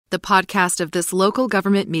The podcast of this local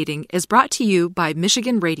government meeting is brought to you by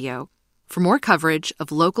Michigan Radio. For more coverage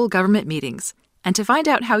of local government meetings and to find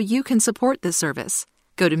out how you can support this service,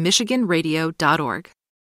 go to michiganradio.org.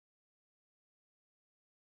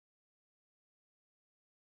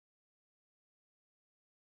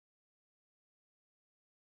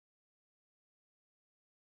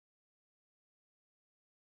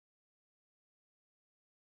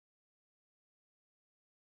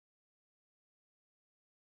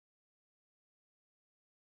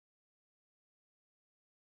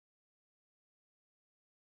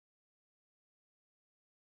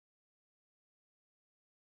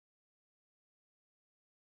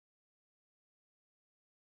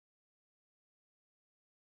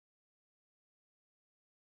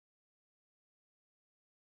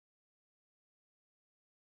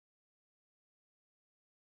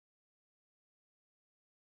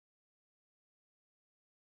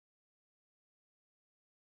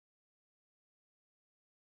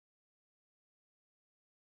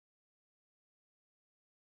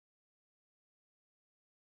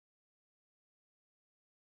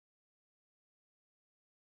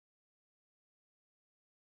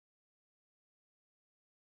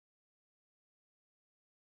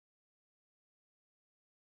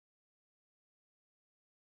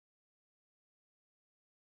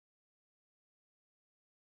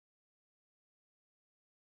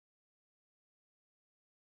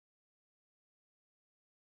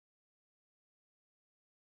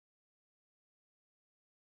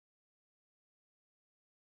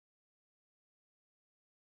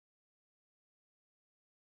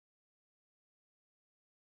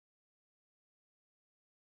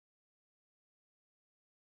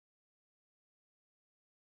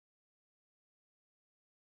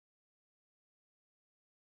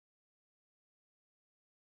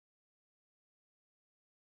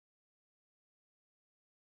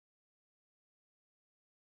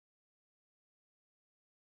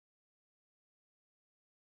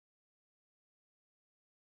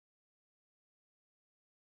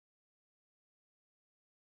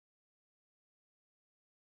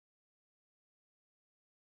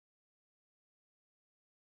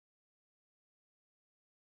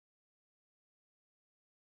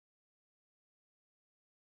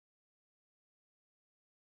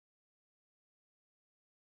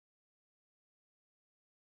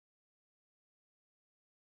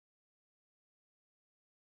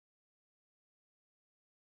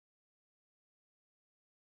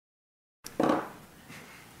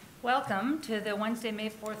 Welcome to the Wednesday,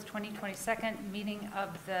 May 4th, 2022 meeting of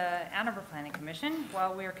the Ann Arbor Planning Commission.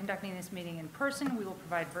 While we are conducting this meeting in person, we will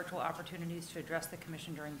provide virtual opportunities to address the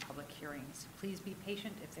Commission during public hearings. Please be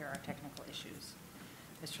patient if there are technical issues.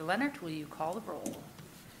 Mr. Leonard, will you call the roll?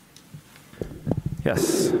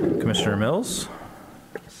 Yes. Commissioner Mills?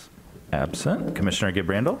 Absent. Commissioner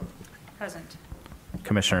Gibrandal? Present.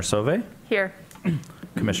 Commissioner Sauvé? Here.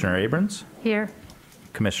 Commissioner Abrams? Here.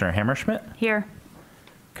 Commissioner Hammerschmidt? Here.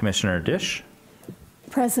 Commissioner Dish?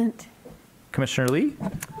 Present. Commissioner Lee?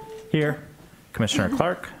 Here. Commissioner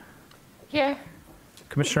Clark? Here.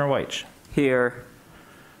 Commissioner Weich? Here.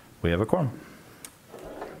 We have a quorum.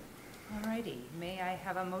 All righty. May I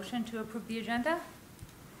have a motion to approve the agenda?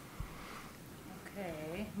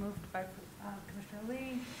 Okay. Moved by Commissioner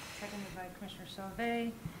Lee, seconded by Commissioner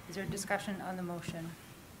Sauvé. Is there discussion on the motion?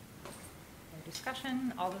 No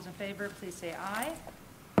discussion. All those in favor, please say aye.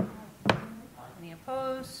 Any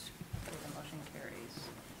opposed? Okay, the motion carries.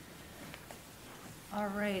 All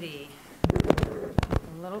righty.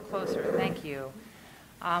 A little closer. Thank you.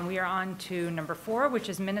 We are on to number 4, which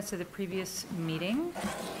is minutes of the previous meeting.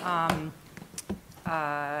 May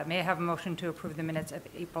I have a motion to approve the minutes of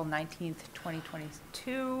April 19th,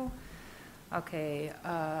 2022? Okay.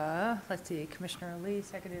 Let's see. Commissioner Lee,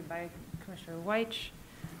 seconded by Commissioner Weich.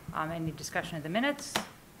 Any discussion of the minutes?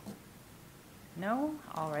 No?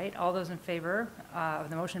 All right. All those in favor of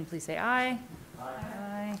the motion, please say aye. Aye.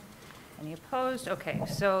 Aye. Any opposed? Okay,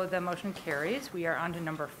 so the motion carries. We are on to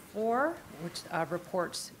number 4, which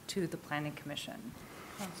reports to the Planning Commission.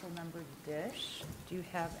 Councilmember Dish, do you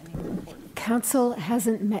have any report? Council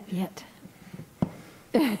hasn't met yet.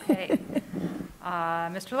 Okay.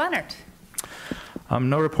 Mr. Leonard.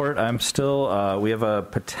 No report. I'm still, we have a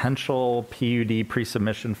potential PUD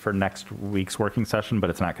pre-submission for next week's working session, but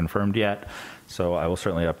it's not confirmed yet. So I will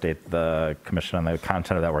certainly update the commission on the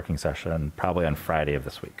content of that working session probably on Friday of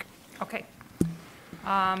this week. Okay.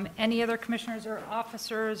 Any other commissioners or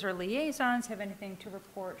officers or liaisons have anything to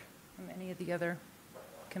report from any of the other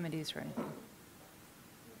committees or anything?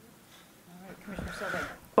 All right, Commissioner Sauvé.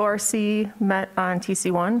 ORC met on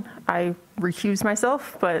TC1. I recused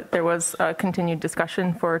myself, but there was a continued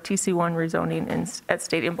discussion for TC1 rezoning at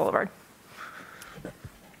Stadium Boulevard.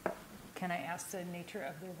 Can I ask the nature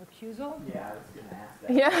of the recusal? Yeah, I was going to ask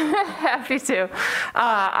that. Yeah, happy to.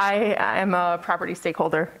 I am a property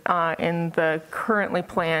stakeholder in the currently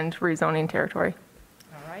planned rezoning territory.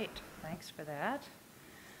 All right, thanks for that.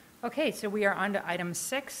 Okay, so we are on to item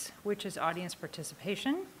 6, which is audience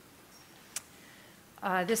participation.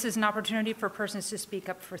 This is an opportunity for persons to speak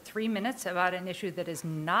up for 3 minutes about an issue that is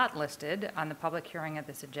not listed on the public hearing of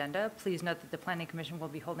this agenda. Please note that the Planning Commission will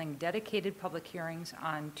be holding dedicated public hearings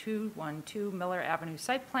on 212 Miller Avenue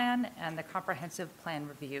site plan and the comprehensive plan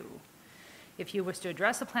review. If you wish to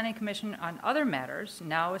address the Planning Commission on other matters,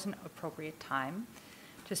 now is an appropriate time.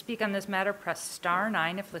 To speak on this matter, press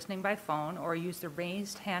 *9 if listening by phone, or use the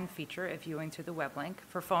raised hand feature if viewing through the web link.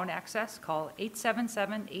 For phone access, call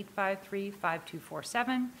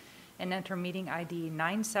 877-853-5247 and enter meeting ID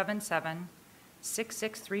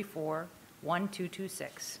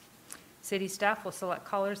 977-6634-1226. City staff will select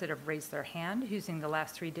callers that have raised their hand using the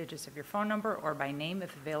last 3 digits of your phone number or by name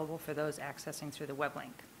if available for those accessing through the web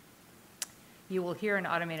link. You will hear an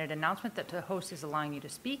automated announcement that the host is allowing you to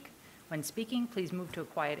speak. When speaking, please move to a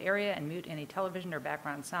quiet area and mute any television or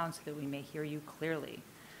background sound so that we may hear you clearly.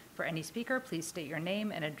 For any speaker, please state your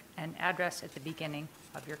name and address at the beginning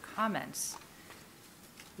of your comments.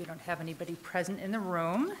 We don't have anybody present in the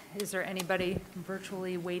room. Is there anybody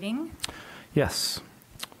virtually waiting? Yes.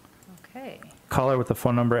 Okay. Caller with the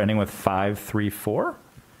phone number ending with 534.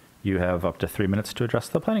 You have up to 3 minutes to address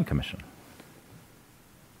the Planning Commission.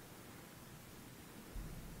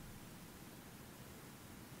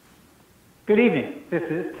 Good evening. This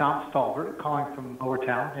is Tom Stalbert calling from Lower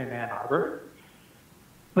Town in Ann Arbor.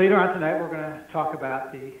 Later on tonight, we're going to talk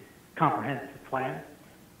about the comprehensive plan.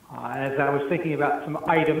 As I was thinking about some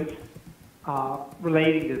items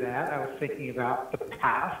relating to that, I was thinking about the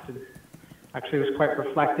past, and actually was quite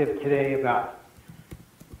reflective today about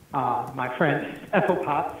my friend Ethel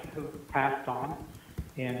Potts, who passed on,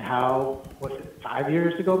 and how, was it 5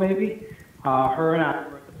 years ago maybe? Her and I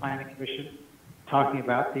were at the Planning Commission talking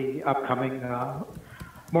about the upcoming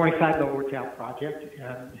Morningside Lower Town project,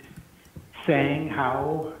 and saying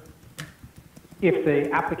how if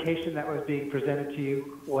the application that was being presented to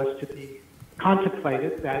you was to be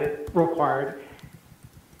contemplated, that it required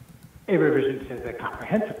a revision to the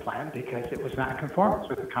comprehensive plan because it was not in conformance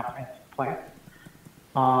with the comprehensive plan.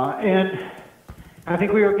 And I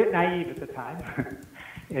think we were a bit naive at the time.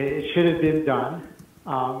 It should have been done.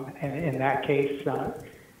 And in that case,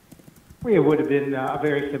 it would have been a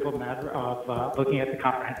very simple matter of looking at the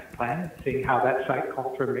comprehensive plan and seeing how that site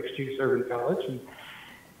called for a mixed-use urban village. And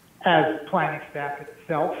as planning staff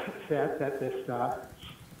itself said, that this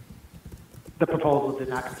the proposal did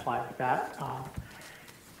not comply with that.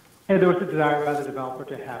 And there was a desire by the developer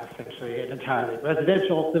to have essentially an entirely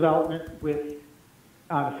residential development with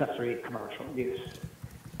accessory commercial use.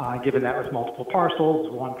 Given that was multiple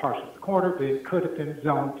parcels, one parcel at the corner, it could have been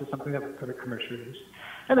zoned to something that would put a commercial use.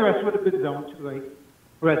 And the rest would have been zoned to a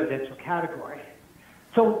residential category.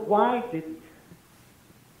 So why didn't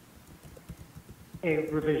a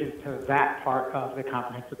revision to that part of the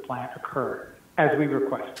comprehensive plan occur as we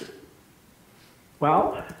requested?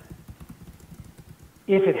 Well,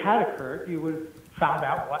 if it had occurred, you would have found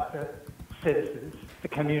out what the citizens, the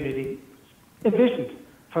community, envisioned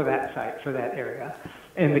for that site, for that area.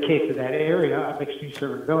 In the case of that area, a mixed-use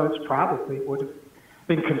urban village probably would have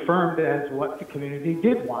been confirmed as what the community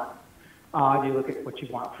did want. You look at what you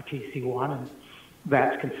want for TC1, and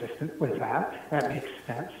that's consistent with that. That makes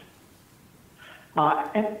sense.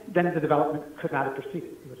 And then the development could not have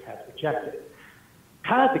proceeded. It was had rejected.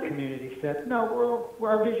 Had the community said, no,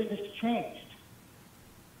 our vision has changed.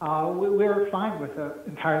 We're fine with an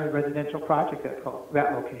entirely residential project at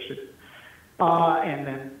that location. And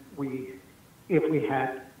then if we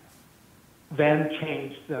had then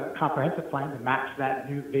changed the comprehensive plan to match that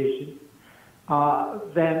new vision,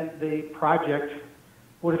 then the project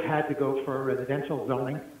would have had to go for a residential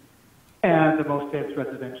zoning. And the most dense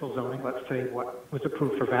residential zoning, let's say what was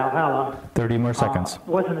approved for Valhalla, 30 more seconds.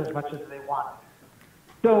 Wasn't as much as they wanted.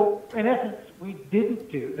 So in essence,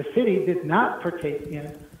 the city did not partake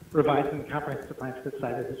in revising the comprehensive plan to the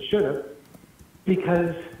site as it should have,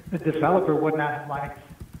 because the developer would not have liked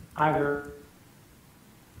either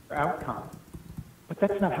outcome. But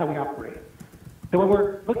that's not how we operate. So when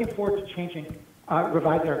we're looking forward to changing,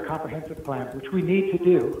 revising our comprehensive plan, which we need to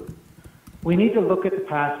do, we need to look at the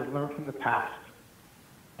past and learn from the past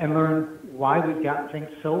and learn why we've gotten things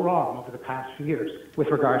so wrong over the past few years with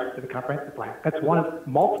regards to the comprehensive plan. That's one of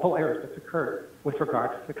multiple errors that's occurred with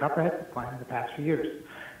regards to the comprehensive plan in the past few years.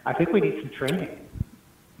 I think we need some training.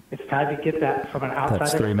 It's time to get that from an outsider.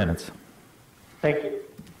 That's 3 minutes. Thank you.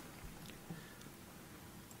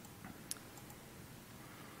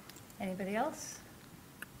 Anybody else?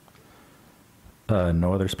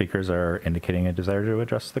 No other speakers are indicating a desire to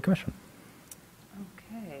address the commission.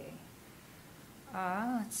 Okay.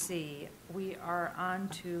 Let's see. We are on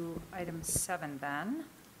to item 7 then.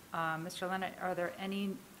 Mr. Leonard, are there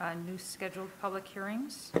any new scheduled public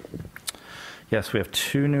hearings? Yes, we have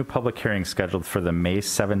 2 new public hearings scheduled for the May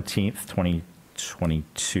 17th,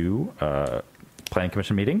 2022 Planning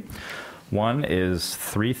Commission meeting. One is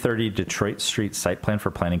 330 Detroit Street site plan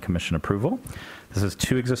for Planning Commission approval. This is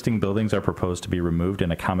 2 existing buildings are proposed to be removed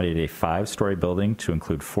and accommodate a 5-story building to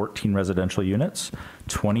include 14 residential units,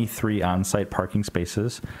 23 on-site parking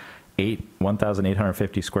spaces,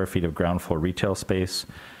 1,850 square feet of ground floor retail space,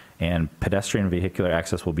 and pedestrian vehicular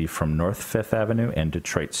access will be from North 5th Avenue and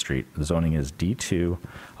Detroit Street. The zoning is D2,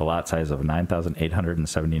 a lot size of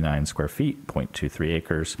 9,879 square feet, 0.23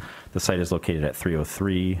 acres. The site is located at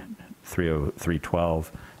 303,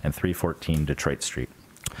 312, and 314 Detroit Street.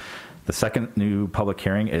 The second new public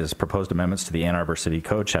hearing is proposed amendments to the Ann Arbor City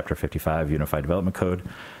Code, Chapter 55, Unified Development Code,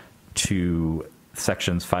 to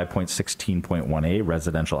Sections 5.16.1a,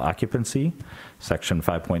 residential occupancy, Section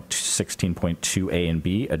 5.16.2a and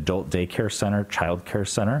b, adult daycare center, child care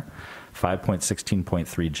center,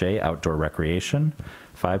 5.16.3j, outdoor recreation,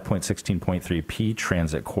 5.16.3p,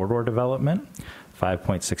 transit corridor development,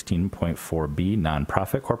 5.16.4b,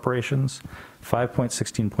 nonprofit corporations,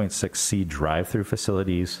 5.16.6c, drive-through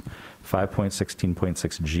facilities,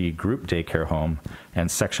 5.16.6g, group daycare home,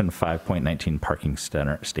 and Section 5.19 parking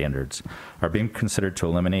standards are being considered to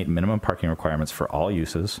eliminate minimum parking requirements for all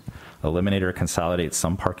uses, eliminate or consolidate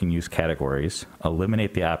some parking use categories,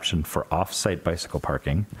 eliminate the option for off-site bicycle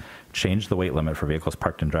parking, change the weight limit for vehicles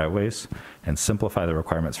parked in driveways, and simplify the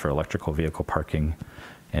requirements for electrical vehicle parking,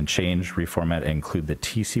 and change, reformat, and include the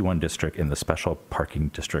TC1 district in the special parking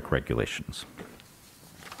district regulations.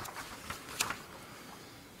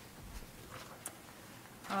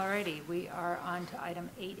 Alrighty, we are on to item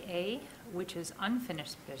 8A, which is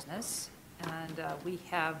unfinished business. And we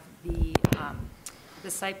have the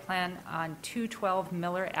site plan on 212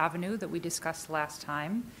 Miller Avenue that we discussed last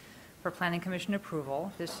time for Planning Commission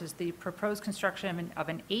approval. This is the proposed construction of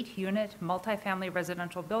an 8-unit multifamily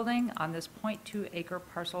residential building on this 0.2-acre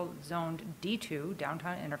parcel zoned D2,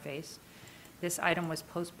 downtown interface. This item was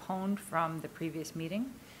postponed from the previous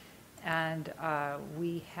meeting, and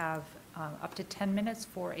we have up to 10 minutes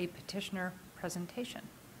for a petitioner presentation.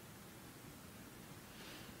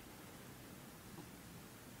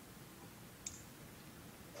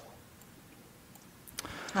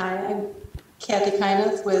 Hi, I'm Kathy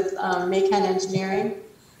Kyneth with Macon Engineering,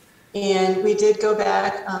 and we did go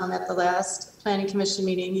back at the last Planning Commission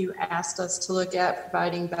meeting. You asked us to look at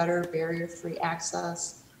providing better barrier-free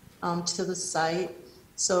access to the site.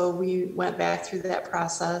 So we went back through that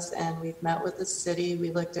process, and we've met with the city.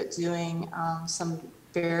 We looked at doing some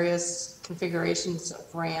various configurations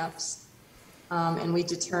of ramps, and we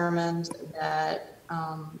determined that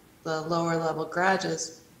the lower level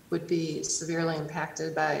garages would be severely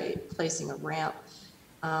impacted by placing a ramp.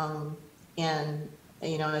 And,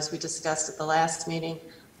 you know, as we discussed at the last meeting,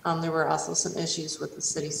 there were also some issues with the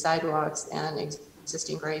city sidewalks and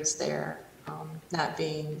existing grades there not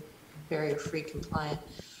being barrier-free compliant.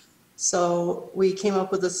 So we came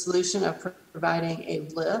up with a solution of providing a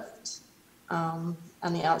lift on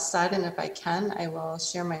the outside, and if I can, I will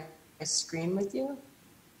share my screen with you.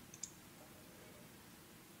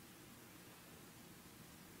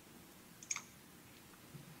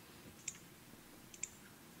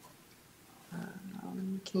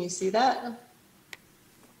 Can you see that?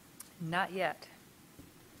 Not yet.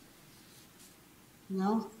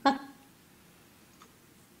 No?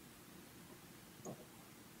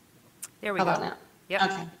 There we How go. about now? Yep.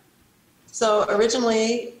 Okay. So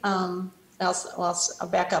originally, I'll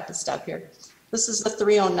back up a step here. This is the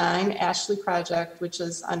 309 Ashley project, which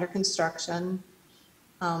is under construction.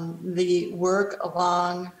 The work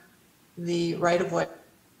along the right-of-way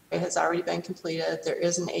has already been completed. There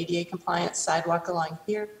is an ADA compliant sidewalk along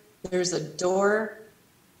here. There's a door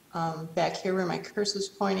back here where my cursor is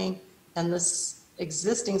pointing, and this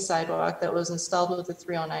existing sidewalk that was installed with the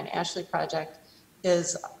 309 Ashley project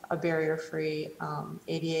is a barrier-free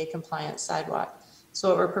ADA compliant sidewalk. So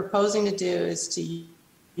what we're proposing to do is to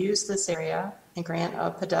use this area and grant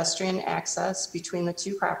a pedestrian access between the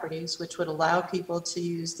two properties, which would allow people to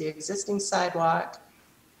use the existing sidewalk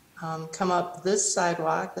come up this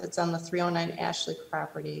sidewalk that's on the 309 Ashley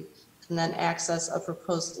property, and then access a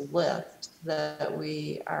proposed lift that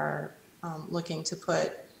we are looking to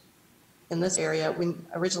put in this area.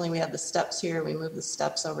 Originally we had the steps here, we moved the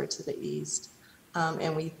steps over to the east.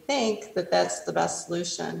 And we think that that's the best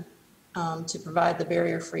solution to provide the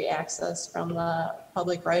barrier-free access from the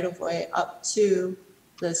public right-of-way up to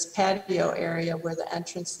this patio area where the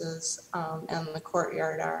entrances and the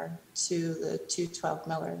courtyard are to the 212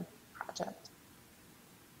 Miller project.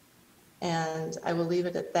 And I will leave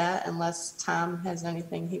it at that unless Tom has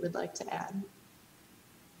anything he would like to add.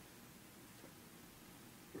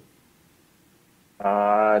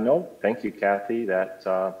 No, thank you, Kathy. That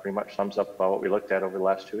pretty much sums up what we looked at over the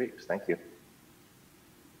last 2 weeks. Thank you.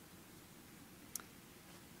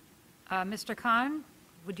 Mr. Khan,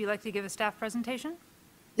 would you like to give a staff presentation?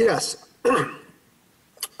 Yes.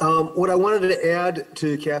 What I wanted to add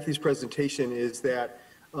to Kathy's presentation is that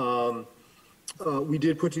we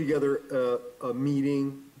did put together a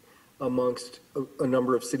meeting amongst a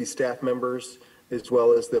number of city staff members, as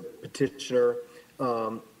well as the petitioner,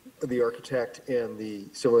 the architect, and the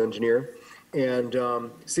civil engineer. And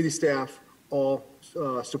city staff all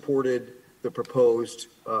supported the proposed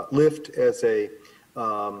lift as a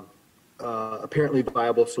apparently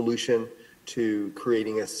viable solution to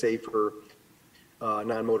creating a safer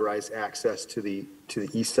non-motorized access to the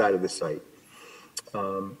east side of the site.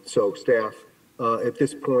 So staff at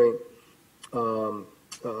this point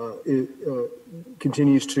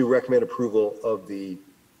continues to recommend approval of the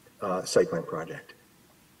site plan project.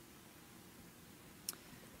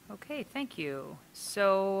 Okay, thank you.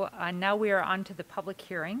 So now we are on to the public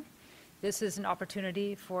hearing. This is an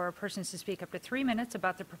opportunity for persons to speak up to 3 minutes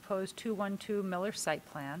about the proposed 212 Miller site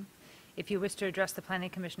plan. If you wish to address the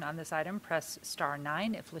Planning Commission on this item, press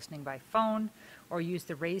 *9 if listening by phone, or use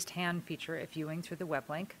the raised hand feature if viewing through the web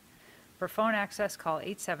link. For phone access, call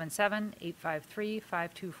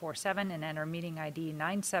 877-853-5247 and enter meeting ID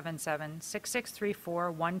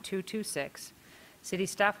 977-6634-1226. City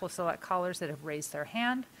staff will select callers that have raised their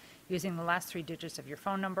hand using the last 3 digits of your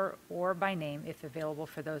phone number or by name if available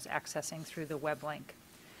for those accessing through the web link.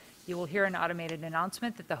 You will hear an automated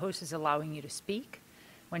announcement that the host is allowing you to speak.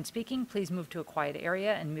 When speaking, please move to a quiet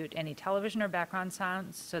area and mute any television or background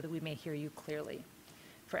sounds so that we may hear you clearly.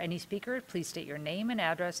 For any speaker, please state your name and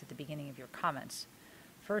address at the beginning of your comments.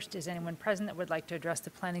 First, is anyone present that would like to address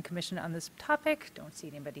the Planning Commission on this topic? Don't see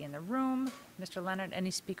anybody in the room. Mr. Leonard,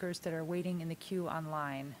 any speakers that are waiting in the queue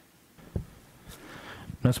online?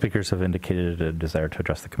 No speakers have indicated a desire to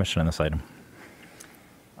address the commission on this item.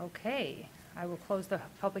 Okay, I will close the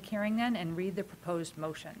public hearing then and read the proposed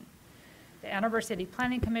motion. The Ann Arbor City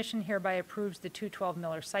Planning Commission hereby approves the 212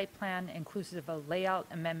 Miller site plan, inclusive of layout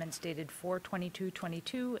amendments dated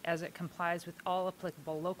 4/22/22, as it complies with all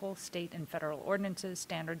applicable local, state, and federal ordinances,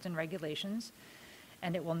 standards, and regulations,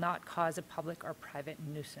 and it will not cause a public or private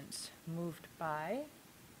nuisance. Moved by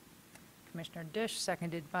Commissioner Dish,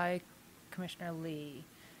 seconded by Commissioner Lee.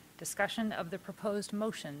 Discussion of the proposed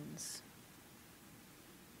motions.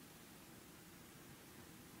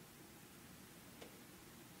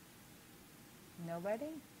 Nobody?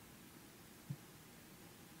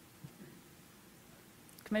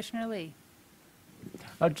 Commissioner Lee.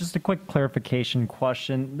 Just a quick clarification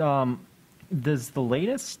question. Does the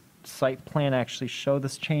latest site plan actually show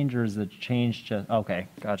this change, or is it changed just, okay,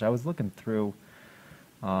 gotcha. I was looking through,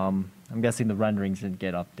 I'm guessing the renderings didn't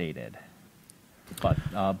get updated,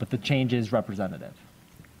 but the change is representative.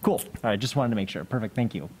 Cool. All right, just wanted to make sure. Perfect,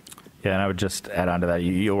 thank you. Yeah, and I would just add on to that,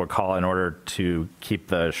 you'll recall in order to keep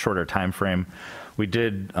the shorter time frame, we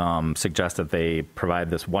did suggest that they provide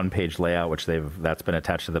this one-page layout, which that's been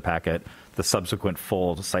attached to the packet. The subsequent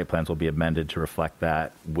full site plans will be amended to reflect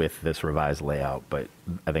that with this revised layout, but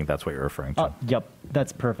I think that's what you're referring to. Yep,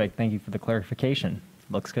 that's perfect. Thank you for the clarification.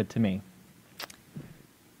 Looks good to me.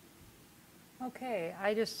 Okay,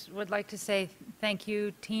 I just would like to say thank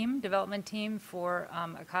you, development team, for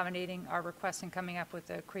accommodating our requests and coming up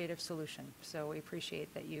with a creative solution. So we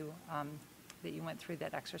appreciate that you went through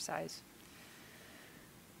that exercise.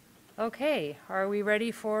 Okay, are we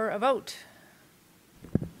ready for a vote?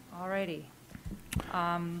 All righty.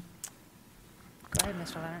 Go ahead,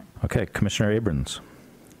 Mr. Leonard. Okay, Commissioner Abrams.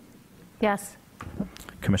 Yes.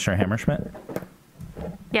 Commissioner Hammerschmidt.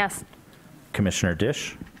 Yes. Commissioner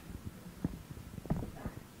Dish.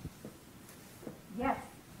 Yes.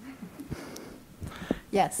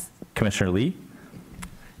 Yes. Commissioner Lee.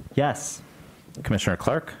 Yes. Commissioner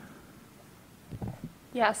Clark.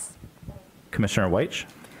 Yes. Commissioner Weich.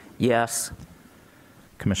 Yes.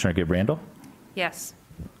 Commissioner Gabrandel. Yes.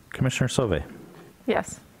 Commissioner Sauvé.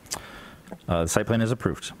 Yes. The site plan is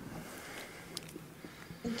approved.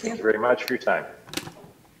 Thank you very much for your time.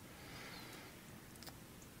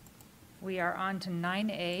 We are on to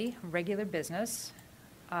 9A, regular business.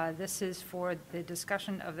 This is for the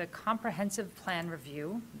discussion of the comprehensive plan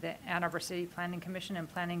review. The Ann Arbor City Planning Commission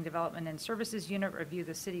and Planning Development and Services Unit review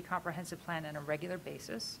the city comprehensive plan on a regular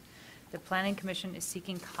basis. The Planning Commission is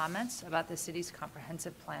seeking comments about the city's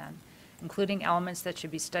comprehensive plan, including elements that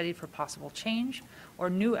should be studied for possible change or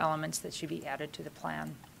new elements that should be added to the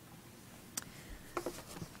plan.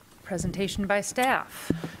 Presentation by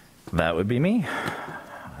staff. That would be me.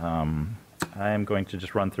 I am going to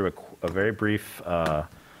just run through a very brief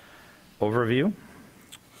overview,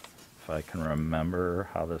 if I can remember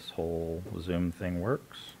how this whole Zoom thing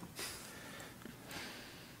works.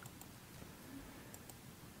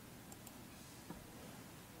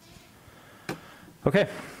 Okay.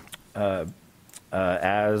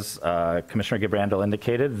 As Commissioner Gibrandal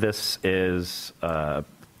indicated, this is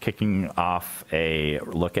kicking off a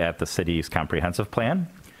look at the city's comprehensive plan.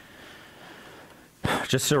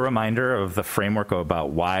 Just a reminder of the framework about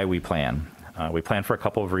why we plan. We plan for a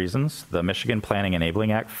couple of reasons. The Michigan Planning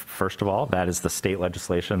Enabling Act, first of all, that is the state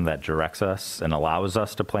legislation that directs us and allows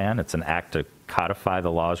us to plan. It's an act to codify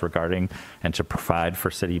the laws regarding and to provide for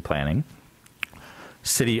city planning.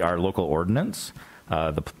 Our local ordinance.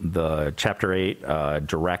 The Chapter 8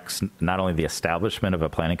 directs not only the establishment of a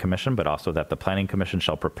planning commission, but also that the planning commission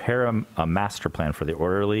shall prepare a master plan for the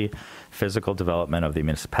orderly physical development of the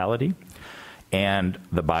municipality. And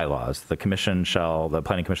the bylaws. The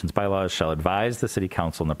planning commission's bylaws shall advise the city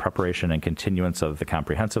council in the preparation and continuance of the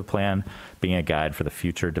comprehensive plan, being a guide for the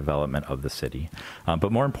future development of the city.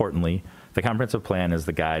 But more importantly, the comprehensive plan is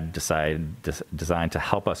the guide designed to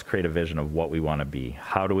help us create a vision of what we want to be.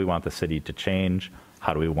 How do we want the city to change?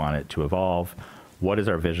 How do we want it to evolve? What is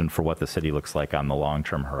our vision for what the city looks like on the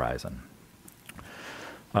long-term horizon?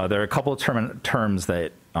 There are a couple of terms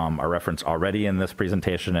that are referenced already in this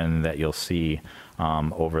presentation and that you'll see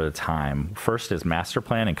over the time. First is master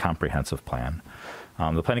plan and comprehensive plan.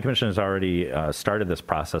 The Planning Commission has already started this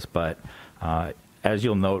process, but as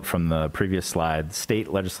you'll note from the previous slide, state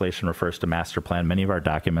legislation refers to master plan. Many of our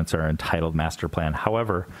documents are entitled master plan.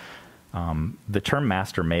 However, the term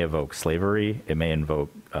master may evoke slavery, it may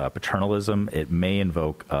invoke paternalism, it may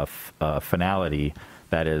invoke a finality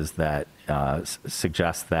that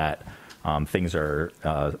suggests that things are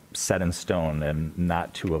set in stone and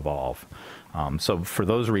not to evolve. So for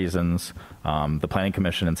those reasons, the Planning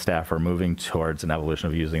Commission and staff are moving towards an evolution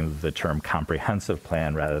of using the term comprehensive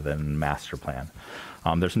plan rather than master plan.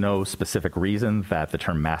 There's no specific reason that the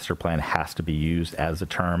term master plan has to be used as a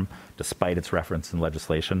term, despite its reference in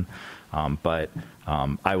legislation. But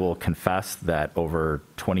I will confess that over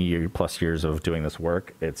 20 plus years of doing this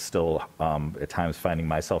work, it's still at times finding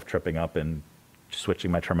myself tripping up and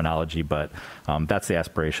switching my terminology. But that's the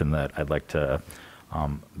aspiration that I'd like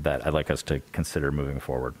us to consider moving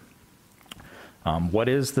forward. What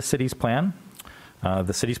is the city's plan?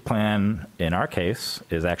 The city's plan, in our case,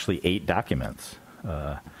 is actually 8 documents.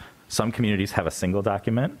 Some communities have a single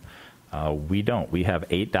document. We don't. We have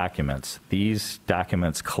 8 documents. These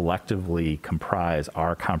documents collectively comprise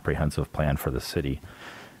our comprehensive plan for the city.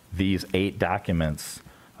 These 8 documents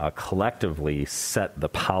collectively set the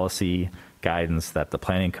policy guidance that the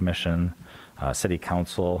Planning Commission, City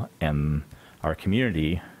Council, and our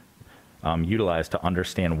community utilize to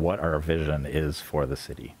understand what our vision is for the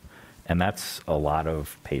city. And that's a lot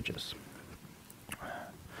of pages.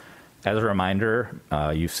 As a reminder,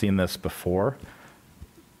 you've seen this before.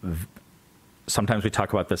 Sometimes we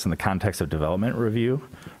talk about this in the context of development review.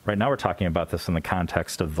 Right now we're talking about this in the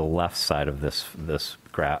context of the left side of this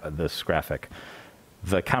graphic.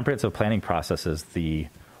 The comprehensive planning process is the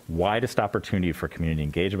widest opportunity for community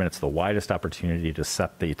engagement. It's the widest opportunity to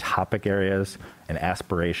set the topic areas and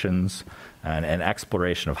aspirations and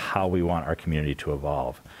exploration of how we want our community to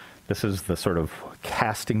evolve. This is the sort of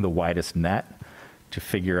casting the widest net to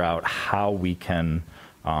figure out how we can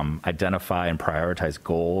identify and prioritize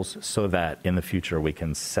goals so that in the future we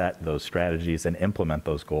can set those strategies and implement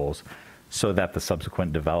those goals so that the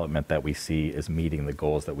subsequent development that we see is meeting the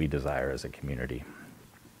goals that we desire as a community.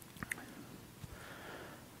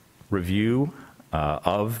 Review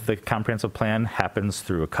of the comprehensive plan happens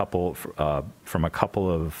through from a couple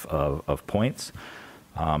of points.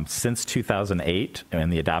 Since 2008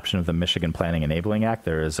 and the adoption of the Michigan Planning Enabling Act,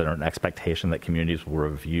 there is an expectation that communities will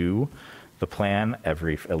review the plan at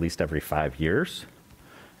least every 5 years.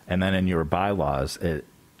 And then in your bylaws, it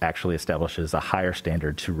actually establishes a higher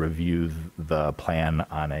standard to review the plan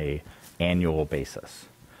on an annual basis.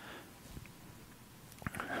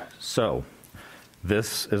 So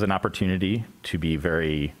this is an opportunity to be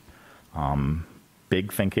very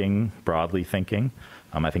big thinking, broadly thinking.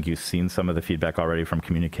 I think you've seen some of the feedback already from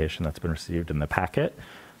communication that's been received in the packet,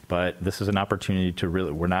 but this is an opportunity to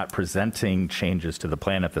really, we're not presenting changes to the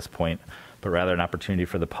plan at this point, but rather an opportunity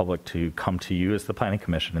for the public to come to you as the Planning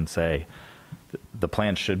Commission and say, the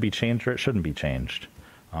plan should be changed or it shouldn't be changed.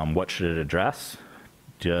 What should it address?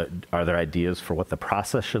 Are there ideas for what the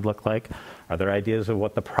process should look like? Are there ideas of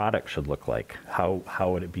what the product should look like?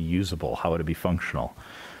 How would it be usable? How would it be functional?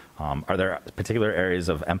 Are there particular areas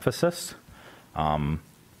of emphasis?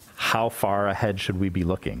 How far ahead should we be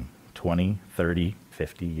looking? 20, 30,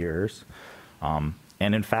 50 years? And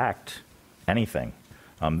in fact, anything.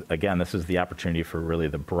 Again, this is the opportunity for really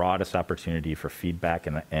the broadest opportunity for feedback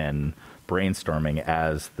and brainstorming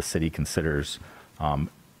as the city considers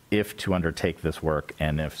if to undertake this work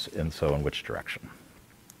and so in which direction.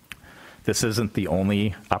 This isn't the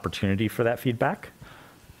only opportunity for that feedback.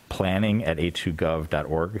 Planning at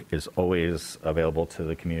a2gov.org is always available to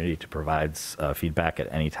the community to provide feedback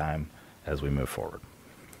at any time as we move forward.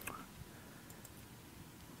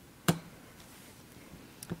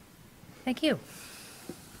 Thank you.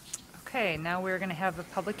 Okay, now we're going to have a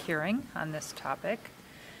public hearing on this topic.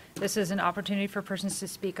 This is an opportunity for persons to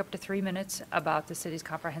speak up to 3 minutes about the city's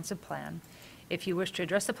comprehensive plan. If you wish to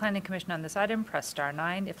address the Planning Commission on this item, press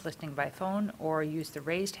 *9 if listening by phone, or use the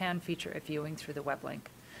raised hand feature if viewing through the web link.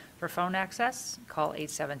 For phone access, call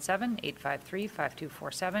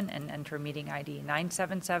 877-853-5247 and enter meeting ID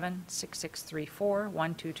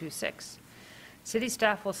 977-6634-1226. City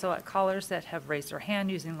staff will select callers that have raised their hand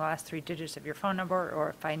using the last 3 digits of your phone number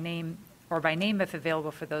or by name if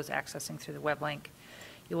available for those accessing through the web link.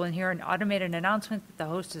 You will hear an automated announcement that the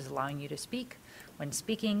host is allowing you to speak. When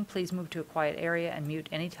speaking, please move to a quiet area and mute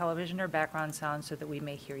any television or background sound so that we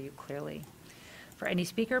may hear you clearly. For any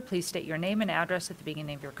speaker, please state your name and address at the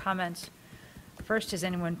beginning of your comments. First, is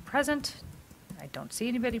anyone present? I don't see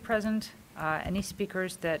anybody present. Any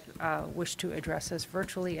speakers that wish to address us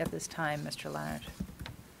virtually at this time? Mr. Leonard.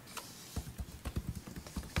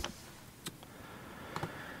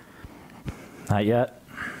 Not yet,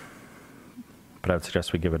 but I would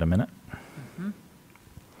suggest we give it a minute.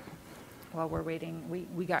 While we're waiting,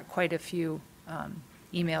 we got quite a few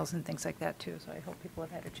emails and things like that too, so I hope people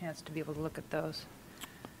have had a chance to be able to look at those.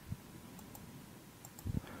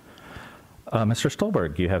 Mr.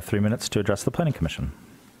 Stolberg, you have 3 minutes to address the Planning Commission.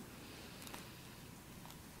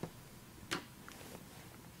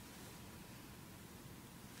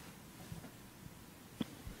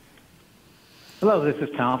 Hello, this is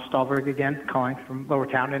Tom Stolberg again, calling from Lower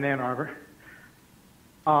Town in Ann Arbor.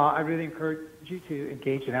 I really encourage you to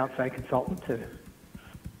engage an outside consultant to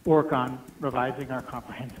work on revising our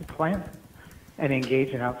comprehensive plan and engage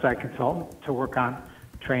an outside consultant to work on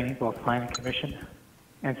training both Planning Commission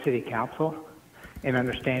and City Council in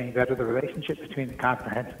understanding better the relationship between the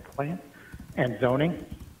comprehensive plan and zoning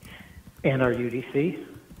and our UDC.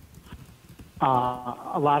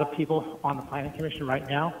 A lot of people on the Planning Commission right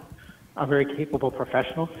now are very capable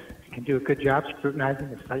professionals, can do a good job scrutinizing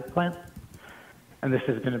the site plan. And this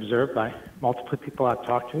has been observed by multiple people I've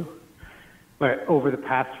talked to. But over the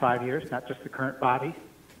past 5 years, not just the current body,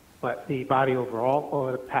 but the body overall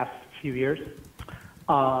over the past few years,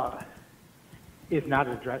 is not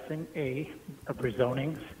addressing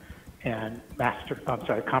rezonings and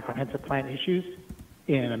comprehensive plan issues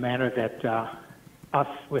in a manner that us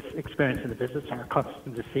with experience in the business are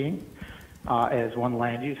accustomed to seeing. As one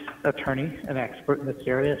land use attorney, an expert in this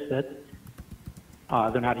area, said,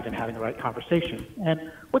 they're not even having the right conversation.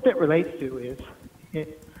 And what that relates to is,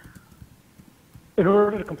 in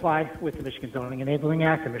order to comply with the Michigan Zoning Enabling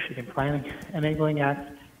Act, the Michigan Planning Enabling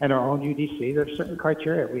Act, and our own UDC, there's certain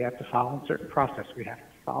criteria we have to follow and certain process we have to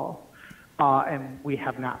follow. And we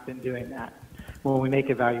have not been doing that. When we make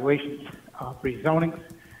evaluations of rezonings,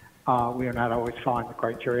 we are not always following the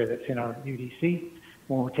criteria that's in our UDC.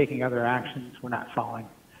 When we're taking other actions, we're not following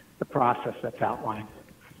the process that's outlined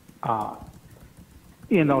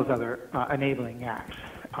in those other enabling acts.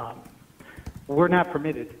 We're not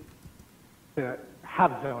permitted to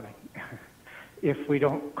have zoning if we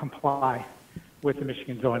don't comply with the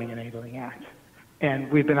Michigan Zoning Enabling Act.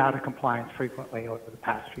 And we've been out of compliance frequently over the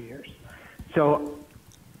past few years. So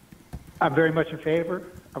I'm very much in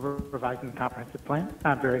favor of revising the comprehensive plan.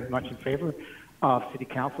 I'm very much in favor of City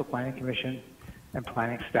Council, Planning Commission, and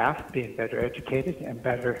planning staff being better educated and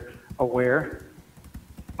better aware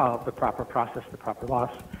of the proper process, the proper laws,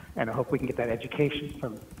 and I hope we can get that education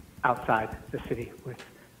from outside the city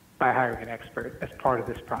by hiring an expert as part of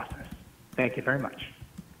this process. Thank you very much.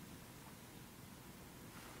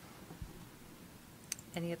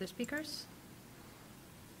 Any other speakers?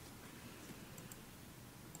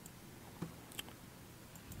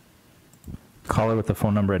 Caller with the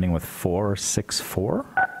phone number ending with 464.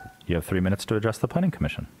 You have 3 minutes to address the Planning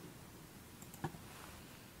Commission.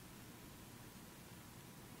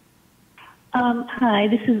 Hi,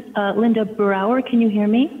 this is Linda Brower. Can you hear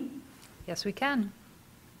me? Yes, we can.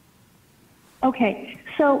 Okay,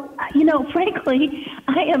 so, frankly,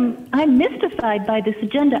 I'm mystified by this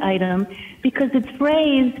agenda item because it's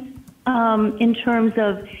phrased in terms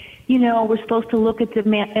of, we're supposed to look at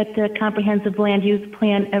the comprehensive land use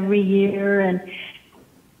plan every year, and,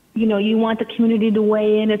 you want the community to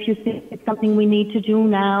weigh in if you think it's something we need to do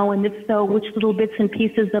now, and if so, which little bits and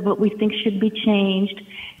pieces of it we think should be changed.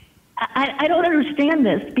 I don't understand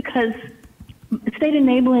this because state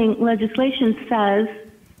enabling legislation says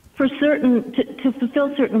to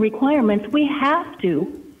fulfill certain requirements, we have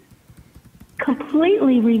to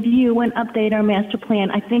completely review and update our master plan.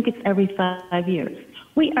 I think it's every 5 years.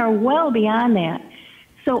 We are well beyond that.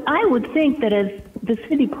 So I would think that as the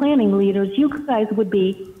city planning leaders, you guys would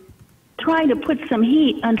be trying to put some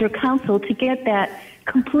heat under council to get that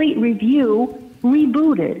complete review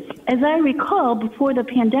rebooted. As I recall, before the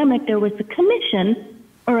pandemic, there was a commission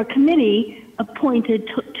or a committee appointed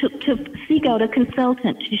to seek out a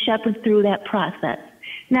consultant to shepherd through that process.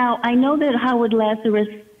 Now, I know that Howard Lazarus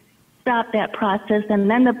stopped that process, and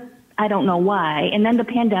then I don't know why, and then the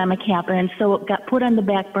pandemic happened, so it got put on the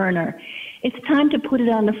back burner. It's time to put it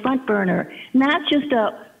on the front burner, not just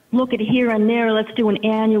a look at here and there, let's do an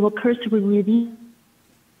annual cursory review.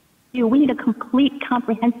 We need a complete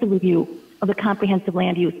comprehensive review of the comprehensive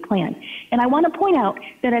land use plan. And I want to point out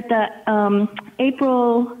that at the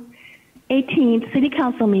April 18th City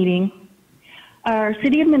Council meeting, our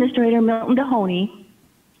City Administrator, Milton Dohoney,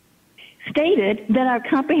 stated that our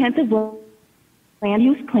comprehensive land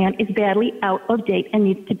use plan is badly out of date and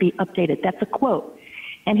needs to be updated. That's a quote.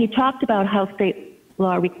 And he talked about how state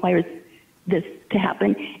law requires this to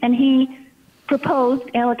happen. And he proposed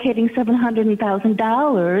allocating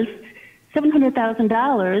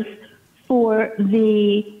 $700,000 for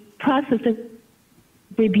the process of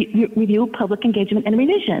review, public engagement, and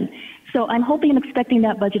revision. So I'm hoping and expecting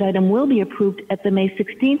that budget item will be approved at the May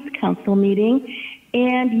 16th council meeting,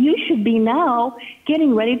 and you should be now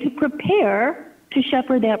getting ready to prepare to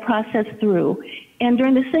shepherd that process through. And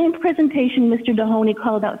during the same presentation, Mr. Dohoney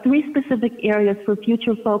called out 3 specific areas for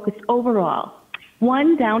future focus overall.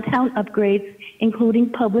 1, downtown upgrades,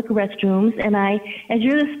 including public restrooms. And as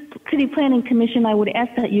you're the City Planning Commission, I would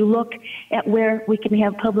ask that you look at where we can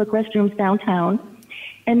have public restrooms downtown.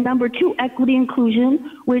 And number 2, equity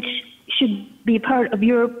inclusion, which should be part of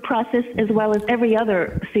your process as well as every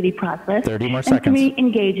other city process. 30 more and seconds. 3,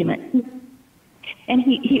 engagement. And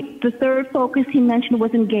the third focus he mentioned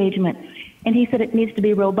was engagement. And he said it needs to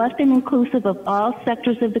be robust and inclusive of all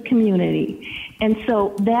sectors of the community. And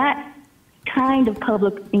so that kind of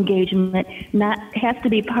public engagement has to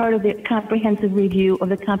be part of the comprehensive review of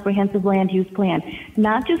the comprehensive land use plan.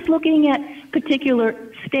 Not just looking at particular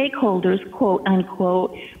stakeholders, quote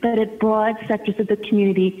unquote, but at broad sectors of the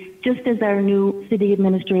community, just as our new city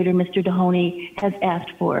administrator, Mr. Dohoney, has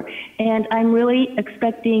asked for. And I'm really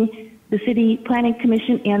expecting the City Planning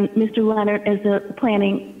Commission and Mr. Leonard as a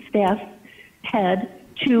planning staff head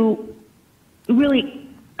to really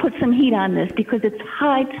put some heat on this because it's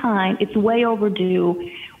high time. It's way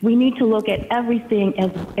overdue. We need to look at everything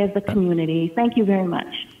as a community. Thank you very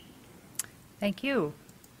much. Thank you.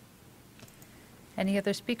 Any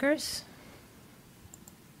other speakers?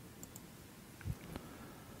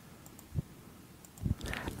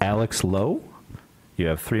 Alex Lowe, you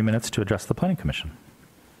have 3 minutes to address the Planning Commission.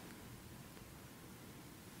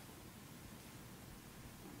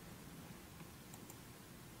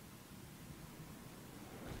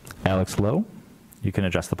 Alex Lowe, you can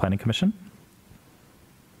address the Planning Commission.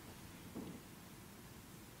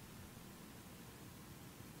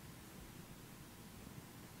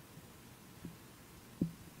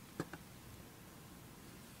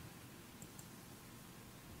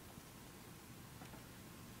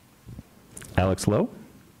 Alex Lowe.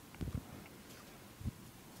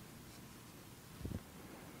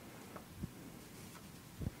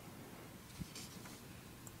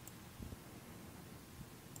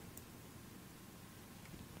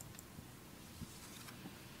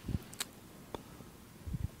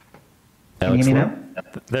 Can you hear me now?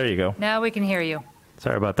 There you go. Now we can hear you.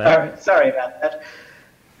 Sorry about that. Sorry about that.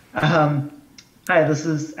 Hi, this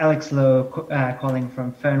is Alex Lowe calling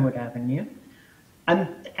from Fernwood Avenue. I'm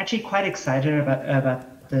actually quite excited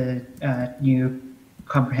about the new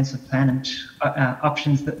comprehensive plan and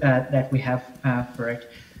options that we have for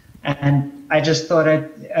it. And I just thought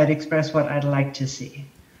I'd express what I'd like to see.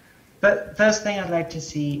 the first thing I'd like to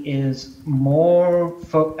see is more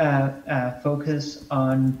focus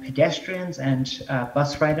on pedestrians and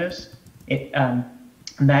bus riders.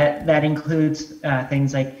 That includes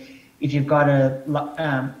things like if you've got a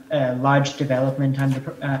large development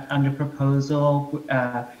under proposal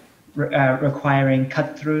requiring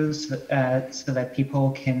cut-throughs so that people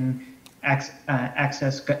can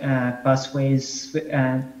access busways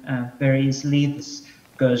very easily. This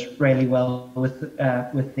goes really well with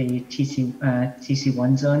the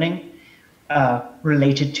TC1 zoning.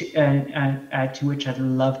 Related to which I'd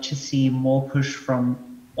love to see more push from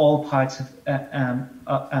all parts of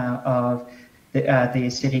the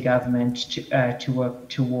city government to work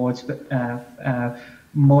towards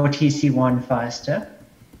more TC1 faster.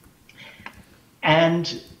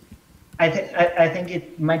 And I think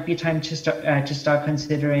it might be time to start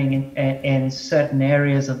considering in certain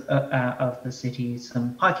areas of the city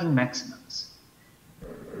some parking maximums.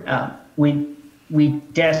 We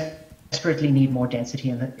desperately need more density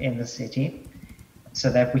in the city, so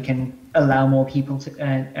that we can allow more people to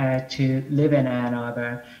live in Ann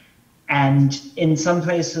Arbor. And in some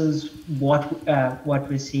places, what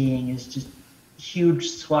we're seeing is just huge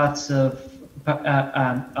swaths of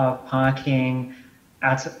parking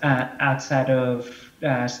outside of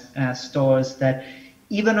stores that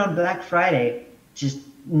even on Black Friday just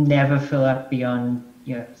never fill up beyond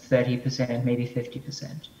 30%, maybe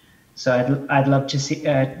 50%. So I'd love to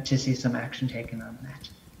see some action taken on that.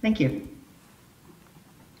 Thank you.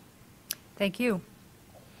 Thank you.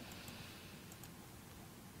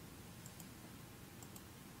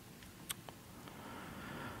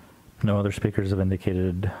 No other speakers have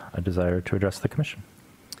indicated a desire to address the commission.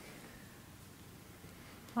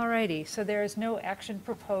 All righty, so there is no action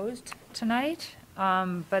proposed tonight,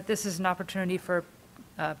 but this is an opportunity for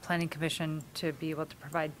Planning Commission to be able to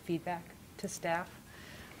provide feedback to staff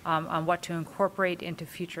on what to incorporate into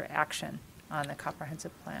future action on the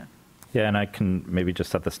comprehensive plan. Yeah, and I can maybe just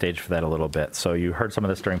set the stage for that a little bit. So you heard some of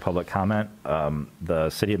this during public comment. The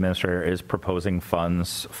city administrator is proposing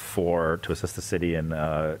funds to assist the city in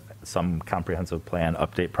some comprehensive plan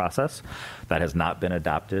update process. That has not been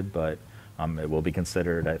adopted, but it will be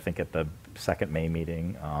considered, I think, at the second May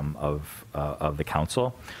meeting of the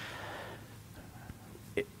council.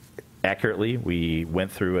 Accurately, we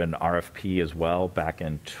went through an RFP as well back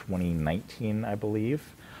in 2019, I believe.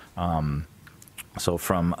 So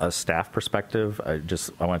from a staff perspective, I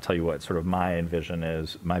want to tell you what sort of my vision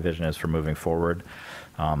is for moving forward.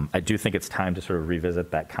 I do think it's time to sort of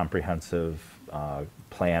revisit that comprehensive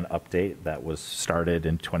plan update that was started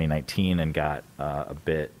in 2019 and got a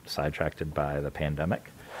bit sidetracked by the pandemic.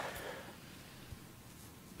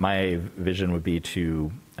 My vision would be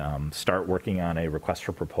to start working on a request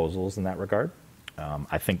for proposals in that regard.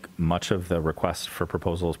 I think much of the request for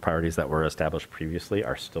proposals priorities that were established previously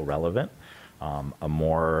are still relevant. A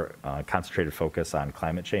more concentrated focus on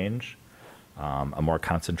climate change, a more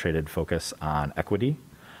concentrated focus on equity,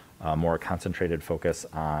 a more concentrated focus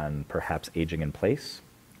on perhaps aging in place.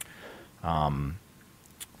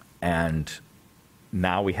 And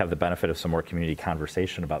now we have the benefit of some more community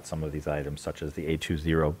conversation about some of these items, such as the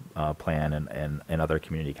A20 plan and other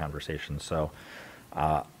community conversations. So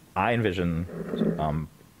I envision,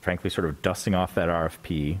 frankly, sort of dusting off that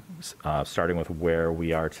RFP, starting with where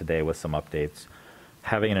we are today with some updates,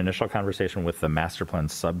 having an initial conversation with the master plan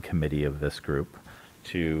subcommittee of this group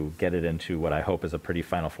to get it into what I hope is a pretty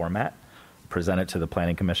final format, present it to the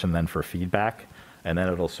Planning Commission then for feedback, and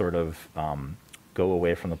then it'll sort of go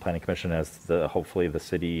away from the Planning Commission as hopefully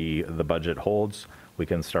the budget holds. We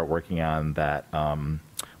can start working on that.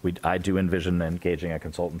 I do envision engaging a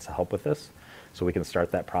consultant to help with this, so we can start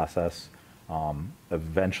that process.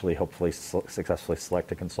 Eventually, hopefully, successfully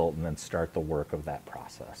select a consultant and start the work of that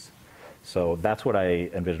process. So that's what I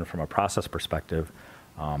envision from a process perspective,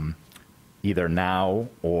 either now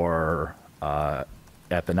or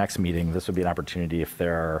at the next meeting. This would be an opportunity if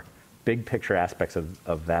there are big picture aspects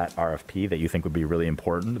of that RFP that you think would be really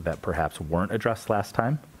important that perhaps weren't addressed last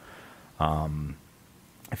time.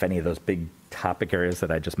 If any of those big topic areas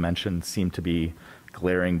that I just mentioned seem to be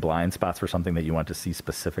glaring blind spots for something that you want to see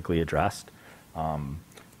specifically addressed,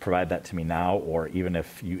 provide that to me now, or even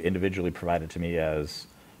if you individually provide it to me as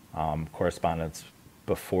correspondence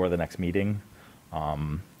before the next meeting,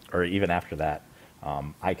 or even after that,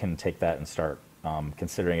 I can take that and start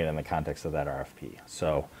considering it in the context of that RFP.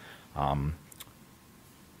 So I'll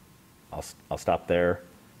stop there.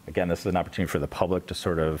 Again, this is an opportunity for the public to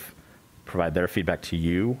sort of provide their feedback to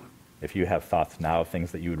you. If you have thoughts now,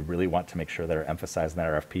 things that you would really want to make sure that are emphasized in that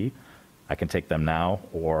RFP, I can take them now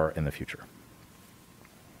or in the future.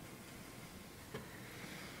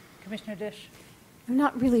 Commissioner Dish? I'm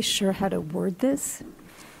not really sure how to word this,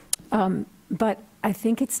 but I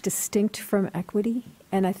think it's distinct from equity,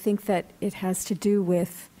 and I think that it has to do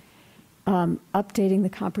with updating the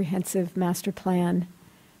comprehensive master plan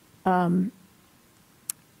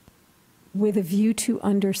with a view to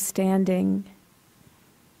understanding,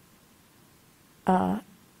 with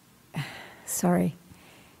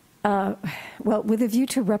a view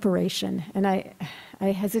to reparation. And I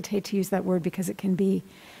hesitate to use that word because it can be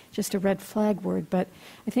just a red flag word, but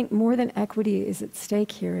I think more than equity is at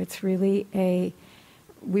stake here. It's really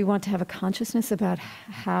we want to have a consciousness about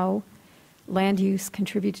how land use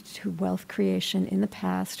contributed to wealth creation in the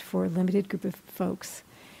past for a limited group of folks,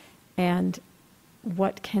 and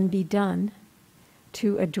what can be done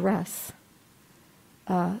to address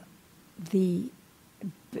the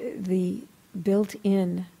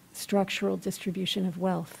built-in structural distribution of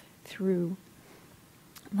wealth through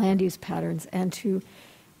land use patterns, and to,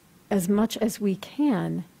 as much as we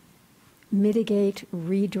can, mitigate,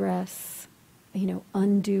 redress,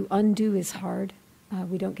 undo. Undo is hard.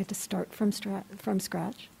 We don't get to start from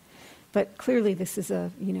scratch. But clearly this is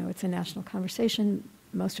it's a national conversation.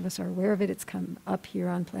 Most of us are aware of it. It's come up here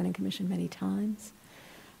on Planning Commission many times.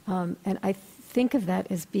 And I think of that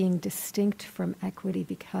as being distinct from equity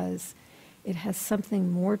because it has something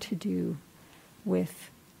more to do with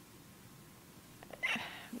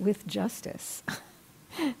justice.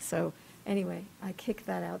 So anyway, I kick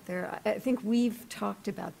that out there. I think we've talked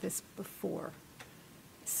about this before.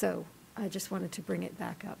 So I just wanted to bring it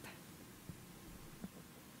back up.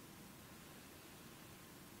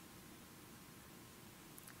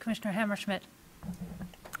 Commissioner Hammerschmidt.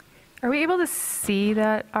 Are we able to see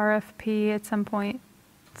that RFP at some point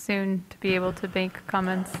soon to be able to make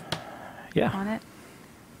comments on it?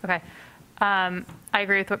 Okay. I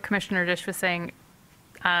agree with what Commissioner Dish was saying.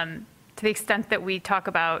 To the extent that we talk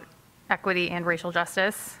about equity and racial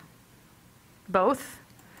justice, both,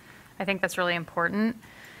 I think that's really important.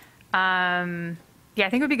 I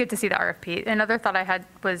think it would be good to see the RFP. Another thought I had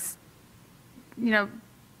was,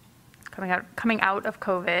 coming out of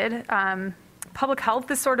COVID, public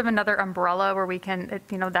health is sort of another umbrella where we can,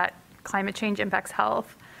 that climate change impacts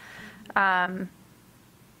health,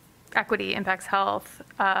 equity impacts health.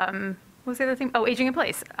 What was the other thing? Oh, aging in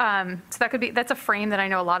place. So that's a frame that I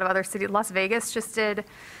know a lot of other cities, Las Vegas just did.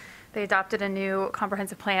 They adopted a new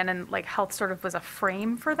comprehensive plan, and health sort of was a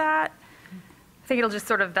frame for that. I think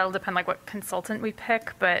that'll depend what consultant we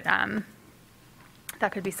pick, but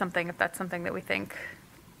that could be something, if that's something that we think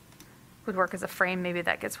would work as a frame, maybe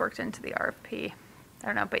that gets worked into the RFP. I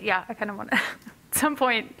don't know, but yeah, I kind of want to, at some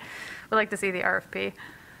point, would like to see the RFP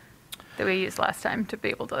that we used last time to be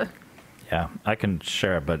able to. Yeah, I can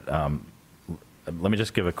share it, but let me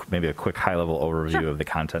just give maybe a quick high-level overview of the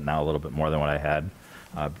content now, a little bit more than what I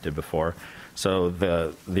did before. So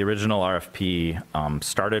the original RFP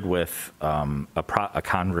started with a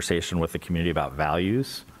conversation with the community about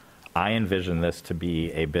values. I envision this to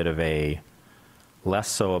be a bit of a less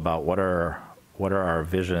so about what are our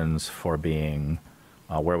visions for being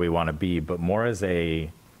where we want to be, but more as a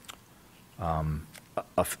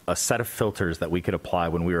set of filters that we could apply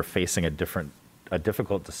when we were facing a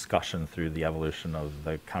difficult discussion through the evolution of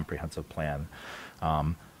the comprehensive plan.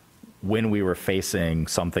 When we were facing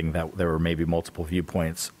something that there were maybe multiple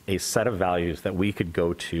viewpoints, a set of values that we could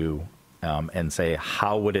go to and say,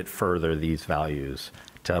 how would it further these values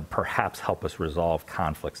to perhaps help us resolve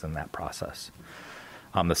conflicts in that process?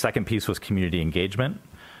 The second piece was community engagement,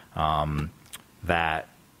 that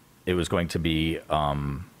it was going to be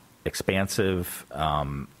expansive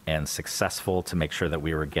and successful to make sure that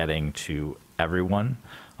we were getting to everyone.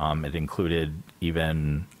 It included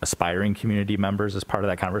even aspiring community members as part of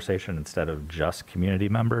that conversation instead of just community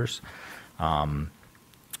members. And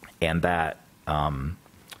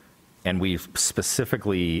we've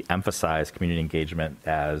specifically emphasized community engagement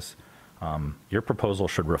as your proposal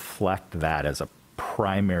should reflect that as a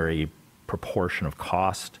primary proportion of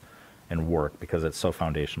cost and work because it's so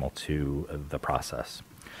foundational to the process.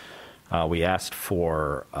 We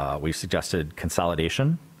suggested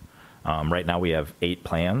consolidation. Right now we have 8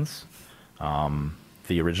 plans.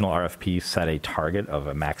 The original RFP set a target of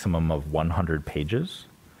a maximum of 100 pages.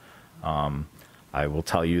 I will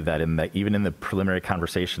tell you that even in the preliminary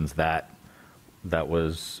conversations that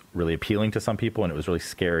was really appealing to some people, and it was really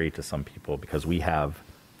scary to some people because we have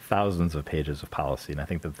thousands of pages of policy, and I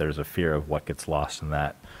think that there's a fear of what gets lost in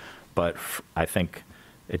that. But I think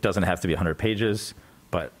it doesn't have to be 100 pages,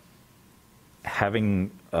 but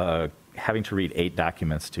having to read 8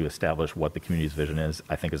 documents to establish what the community's vision is,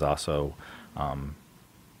 I think is also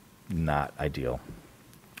not ideal.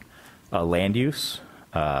 Land use.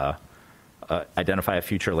 identify a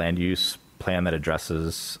future land use plan that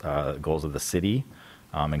addresses goals of the city,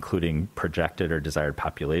 including projected or desired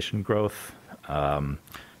population growth.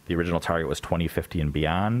 The original target was 2050 and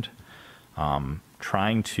beyond.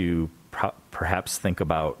 Trying to perhaps think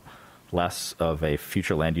about less of a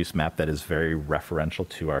future land use map that is very referential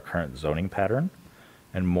to our current zoning pattern,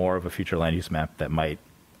 and more of a future land use map that might,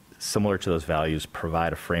 similar to those values,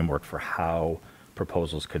 provide a framework for how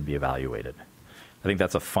proposals could be evaluated. I think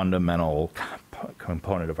that's a fundamental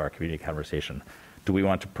component of our community conversation. Do we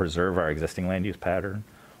want to preserve our existing land use pattern,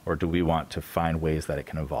 or do we want to find ways that it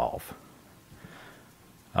can evolve?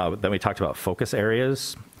 Then we talked about focus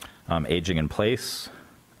areas, aging in place,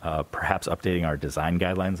 perhaps updating our design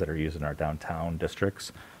guidelines that are used in our downtown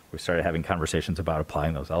districts. We started having conversations about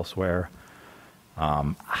applying those elsewhere.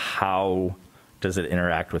 How does it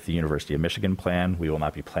interact with the University of Michigan plan? We will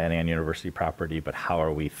not be planning on university property, but how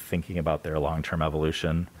are we thinking about their long-term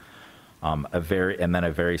evolution? And then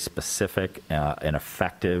a very specific and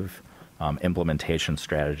effective implementation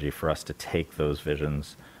strategy for us to take those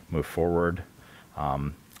visions, move forward.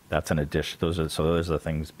 That's an addition. Those are the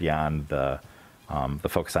things beyond the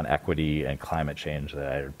focus on equity and climate change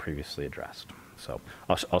that I had previously addressed. So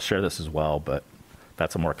I'll share this as well, but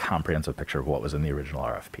that's a more comprehensive picture of what was in the original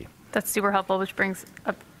RFP. That's super helpful, which brings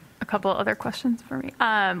up a couple other questions for me.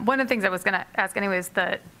 One of the things I was going to ask anyway is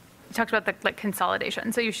that you talked about the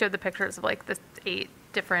consolidation. So you showed the pictures of the 8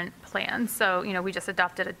 different plans. So, we just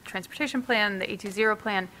adopted a transportation plan, the A20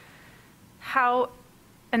 plan.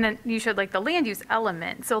 And then you showed the land use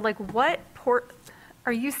element. So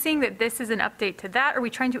are you seeing that this is an update to that? Are we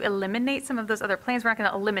trying to eliminate some of those other plans? We're not going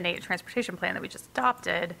to eliminate a transportation plan that we just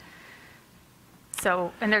adopted.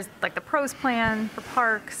 So, and there's the pros plan for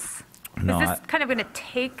parks. No, is this kind of going to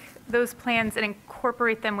take those plans and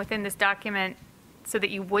incorporate them within this document so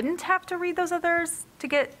that you wouldn't have to read those others to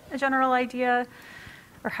get a general idea?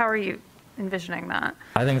 Or how are you envisioning that?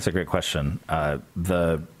 I think it's a great question.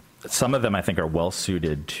 Some of them I think are well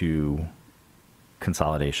suited to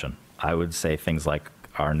consolidation. I would say things like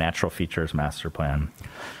our natural features master plan,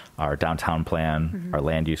 our downtown plan, our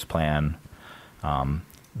land use plan, and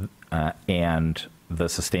the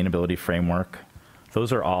sustainability framework.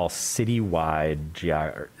 Those are all citywide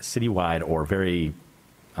or very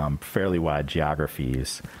fairly wide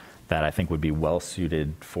geographies that I think would be well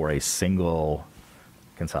suited for a single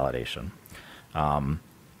consolidation.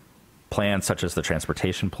 Plans such as the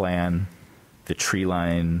transportation plan, the tree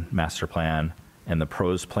line master plan, and the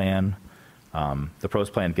pros plan. The pros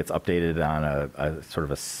plan gets updated on a sort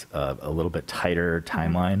of a little bit tighter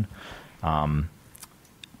timeline. I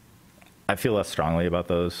feel less strongly about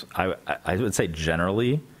those. I would say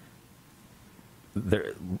generally,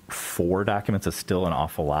 4 documents is still an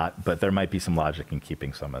awful lot, but there might be some logic in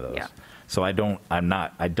keeping some of those. Yeah. So I don't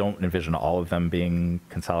envision all of them being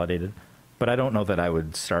consolidated, but I don't know that I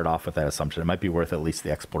would start off with that assumption. It might be worth at least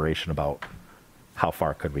the exploration about how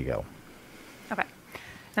far could we go. Okay.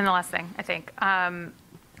 And the last thing, I think, you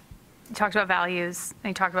talked about values and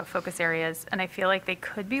you talked about focus areas, and I feel like they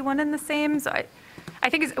could be one and the same. So I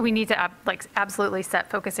think we need to absolutely set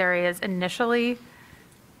focus areas initially,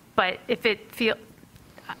 but if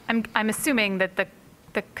I'm assuming that the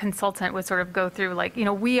consultant would sort of go through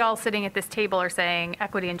we all sitting at this table are saying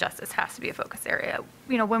equity and justice has to be a focus area.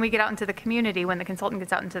 When we get out into the community, when the consultant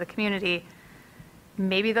gets out into the community,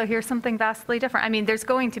 maybe they'll hear something vastly different. I mean, there's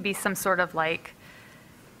going to be some sort of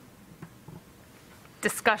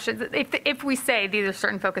discussion. If we say these are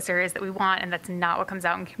certain focus areas that we want and that's not what comes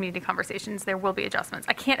out in community conversations, there will be adjustments.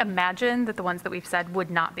 I can't imagine that the ones that we've said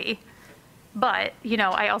would not be. But,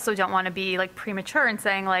 I also don't want to be premature in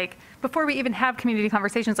saying before we even have community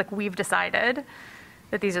conversations, we've decided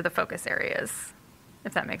that these are the focus areas,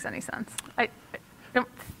 if that makes any sense. I don't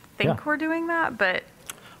think we're doing that, but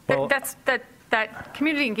well, that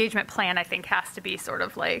community engagement plan, I think, has to be sort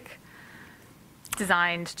of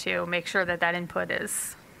designed to make sure that input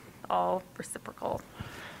is all reciprocal.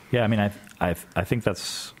 Yeah, I mean, I think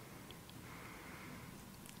that's.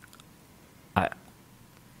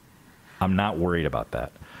 I'm not worried about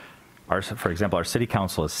that. For example, our city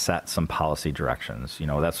council has set some policy directions.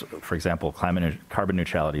 That's, for example, carbon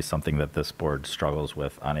neutrality is something that this board struggles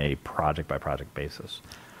with on a project-by-project basis.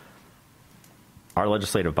 Our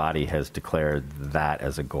legislative body has declared that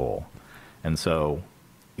as a goal. And so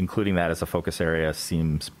including that as a focus area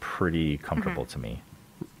seems pretty comfortable to me.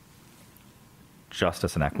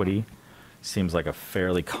 Justice and equity seems like a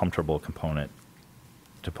fairly comfortable component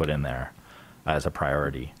to put in there as a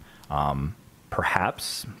priority.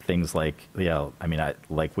 Perhaps things like,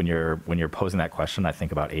 when you're posing that question, I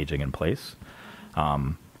think about aging in place.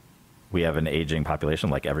 we have an aging population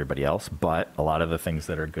like everybody else, but a lot of the things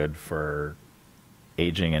that are good for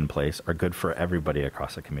aging in place are good for everybody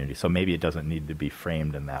across the community. So maybe it doesn't need to be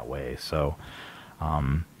framed in that way. So,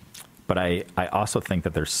 but I also think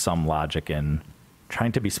that there's some logic in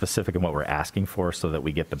trying to be specific in what we're asking for so that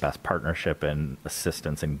we get the best partnership and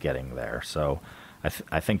assistance in getting there. So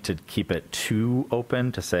I think to keep it too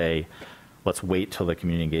open to say, let's wait till the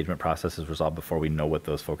community engagement process is resolved before we know what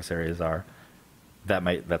those focus areas are,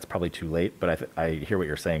 that's probably too late. But I hear what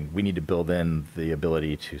you're saying. We need to build in the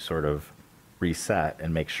ability to sort of reset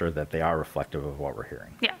and make sure that they are reflective of what we're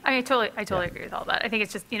hearing. Yeah, I mean, I totally agree with all that. I think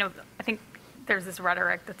it's just, I think there's this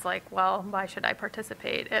rhetoric that's like, well, why should I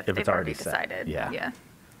participate if they've already decided? Yeah.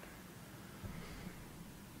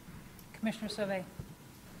 Commissioner Sauvé.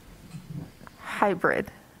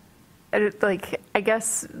 Hybrid. I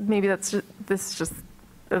guess maybe this is just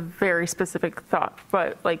a very specific thought,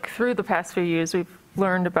 but like through the past few years, we've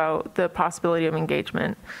learned about the possibility of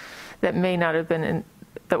engagement that may not have been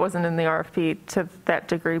that wasn't in the RFP to that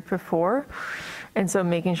degree before. And so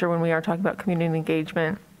making sure when we are talking about community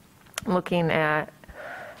engagement, looking at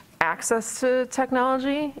access to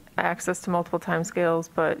technology, access to multiple timescales,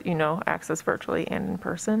 but access virtually and in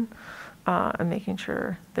person, and making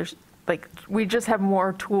sure there's we just have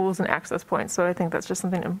more tools and access points. So I think that's just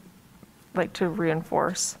something to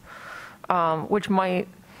reinforce, which might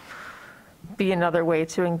be another way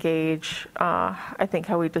to engage. I think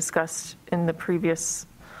how we discussed in the previous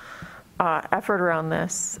effort around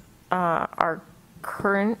this, our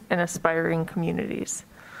current and aspiring communities,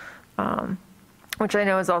 which I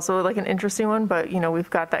know is also an interesting one, but we've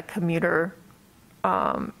got that commuter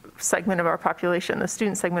segment of our population, the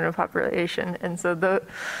student segment of population. And so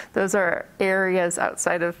those are areas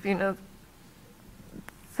outside of,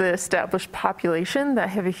 the established population that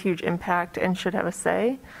have a huge impact and should have a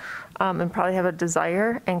say, and probably have a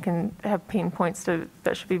desire and can have pain points that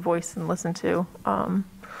should be voiced and listened to.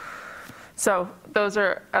 So those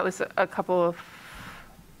are at least a couple of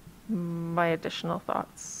my additional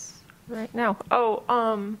thoughts right now.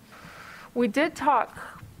 We did talk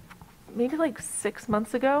maybe 6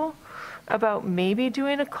 months ago about maybe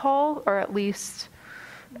doing a call, or at least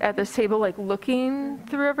at this table, looking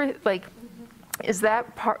through is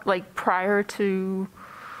that part, prior to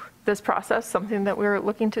this process, something that we were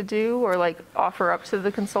looking to do, or offer up to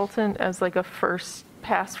the consultant as a first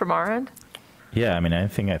pass from our end? Yeah, I mean,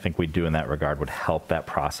 anything I think we do in that regard would help that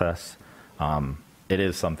process. It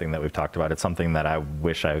is something that we've talked about. It's something that I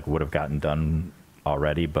wish I would have gotten done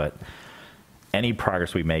already, but any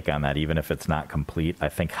progress we make on that, even if it's not complete, I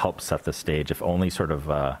think helps set the stage, if only sort of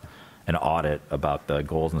an audit about the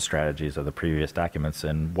goals and strategies of the previous documents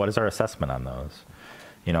and what is our assessment on those.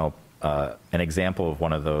 An example of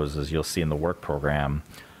one of those, as you'll see in the work program,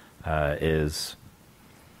 is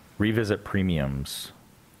revisit premiums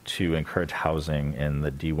to encourage housing in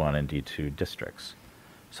the D1 and D2 districts.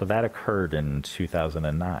 So that occurred in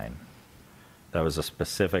 2009. That was a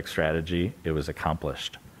specific strategy. It was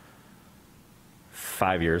accomplished.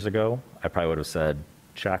 5 years ago, I probably would have said,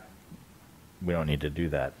 check, we don't need to do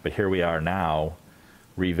that. But here we are now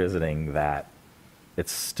revisiting that.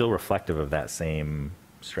 It's still reflective of that same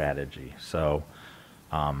strategy. So,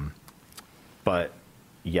 but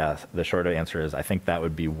yeah, the short answer is I think that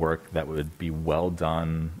would be work that would be well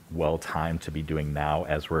done, well timed to be doing now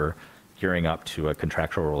as we're gearing up to a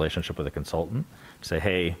contractual relationship with a consultant. To say,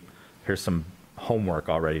 hey, here's some homework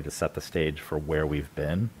already to set the stage for where we've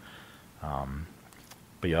been.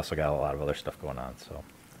 But you also got a lot of other stuff going on. So,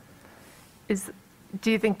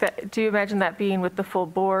 do you imagine that being with the full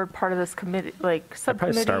board, part of this committee, subcommittee? I'd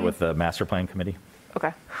probably start with the master plan committee.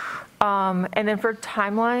 Okay. And then for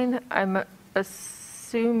timeline, I'm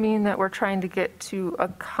assuming that we're trying to get to a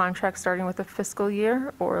contract starting with the fiscal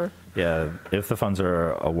year, or? Yeah, if the funds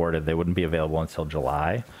are awarded, they wouldn't be available until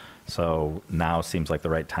July. So now seems like the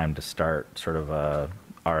right time to start sort of a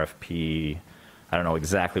RFP. I don't know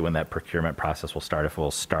exactly when that procurement process will start, if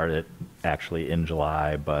we'll start it actually in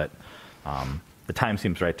July, but the time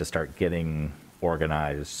seems right to start getting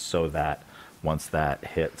organized so that once that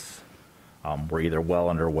hits, we're either well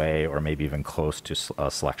underway or maybe even close to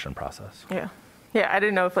a selection process. Yeah. Yeah, I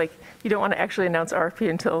didn't know if you don't want to actually announce RFP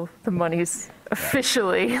until the money's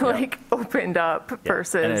officially opened up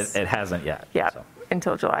versus. And it hasn't yet. Yeah. So.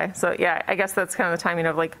 Until July. So yeah, I guess that's kind of the timing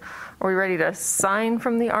of are we ready to sign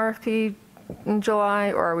from the RFP in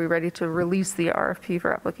July, or are we ready to release the RFP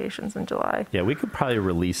for applications in July? Yeah, we could probably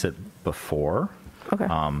release it before. Okay.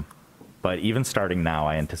 But even starting now,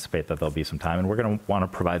 I anticipate that there'll be some time, and we're going to want to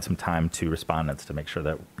provide some time to respondents to make sure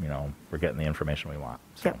that we're getting the information we want.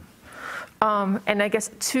 So. Yep. And I guess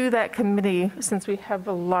to that committee, since we have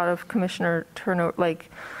a lot of commissioner turnover,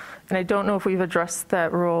 and I don't know if we've addressed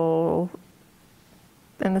that role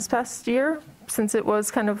in this past year, since it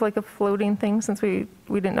was kind of like a floating thing, since we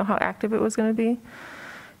didn't know how active it was going to be.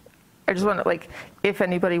 I just wonder, if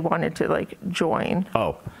anybody wanted to join.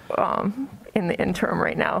 In the interim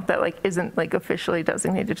right now, that isn't officially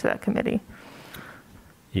designated to that committee.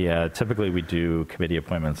 Yeah, typically we do committee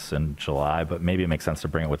appointments in July, but maybe it makes sense to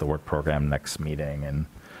bring it with the work program next meeting. And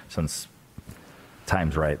since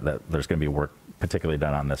time's right, that there's going to be work particularly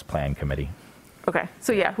done on this plan committee. Okay,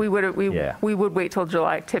 so yeah, we would wait till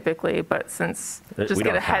July typically, but since just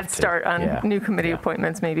get a head start on new committee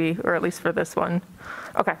appointments maybe, or at least for this one.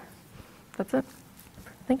 Okay, that's it.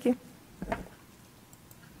 Thank you.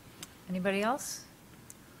 Anybody else?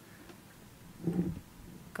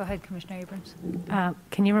 Go ahead, Commissioner Abrams.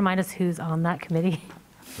 Can you remind us who's on that committee?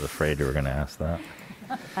 I was afraid you were going to ask that.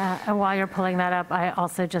 And while you're pulling that up, I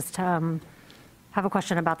also just have a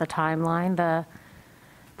question about the timeline. The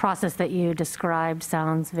process that you described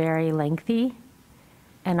sounds very lengthy,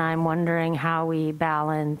 and I'm wondering how we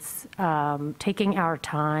balance taking our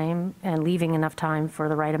time and leaving enough time for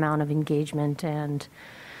the right amount of engagement and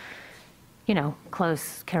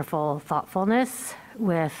close, careful thoughtfulness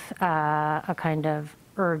with a kind of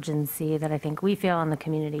urgency that I think we feel and the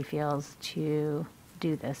community feels to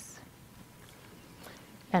do this.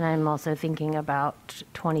 And I'm also thinking about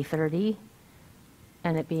 2030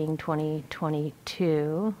 and it being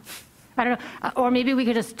 2022. I don't know, or maybe we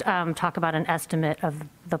could just talk about an estimate of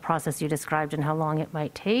the process you described and how long it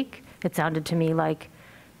might take. It sounded to me like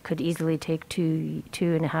could easily take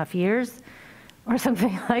 2.5 years. Or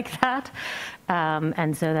something like that.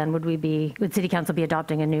 And so then would City Council be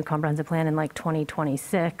adopting a new comprehensive plan in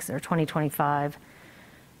 2026 or 2025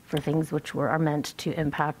 for things which are meant to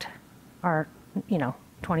impact our,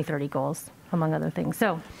 2030 goals, among other things.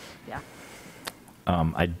 So, yeah.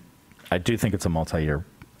 I do think it's a multi-year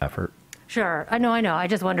effort. Sure, I know. I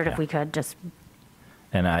just wondered if we could just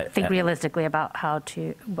think realistically about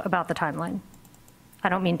about the timeline. I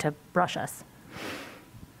don't mean to rush us,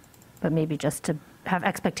 but maybe just to have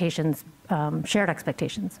expectations, shared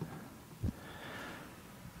expectations.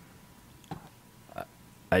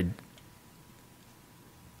 I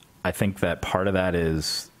think that part of that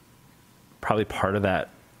is probably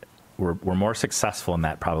we're more successful in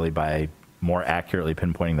that probably by more accurately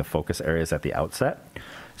pinpointing the focus areas at the outset.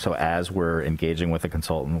 So as we're engaging with a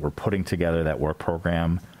consultant, we're putting together that work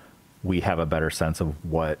program, we have a better sense of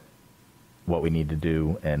what we need to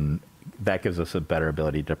do, and that gives us a better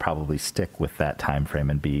ability to probably stick with that time frame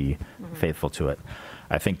and be faithful to it.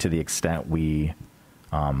 I think to the extent we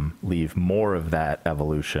leave more of that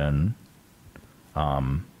evolution,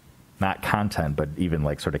 not content, but even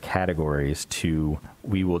sort of categories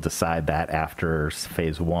we will decide that after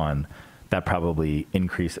phase one, that probably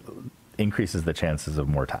increases the chances of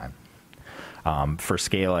more time. For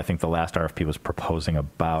scale, I think the last RFP was proposing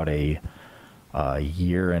about a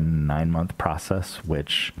year and 9-month process,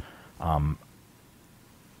 which I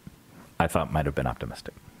thought might have been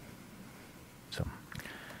optimistic. So,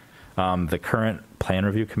 the current plan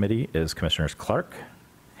review committee is Commissioners Clark,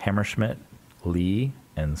 Hammerschmidt, Lee,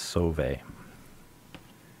 and Sauvé.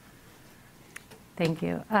 Thank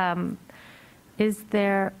you. Is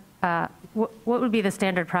there, what would be the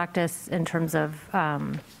standard practice in terms of,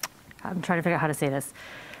 I'm trying to figure out how to say this.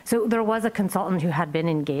 So there was a consultant who had been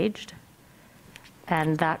engaged,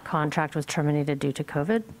 and that contract was terminated due to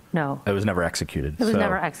COVID? No. It was never executed. It was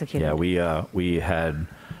never executed. Yeah, we had,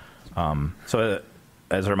 so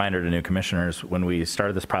as a reminder to new commissioners, when we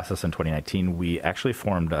started this process in 2019, we actually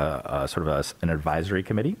formed an advisory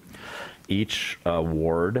committee. Each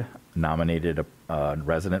ward nominated a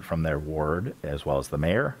resident from their ward, as well as the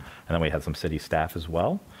mayor, and then we had some city staff as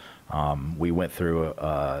well. We went through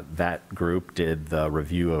that group, did the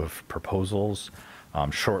review of proposals,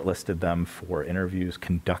 shortlisted them for interviews,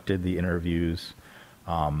 conducted the interviews,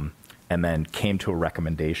 and then came to a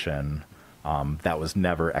recommendation that was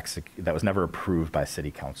never approved by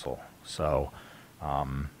City Council. So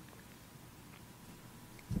that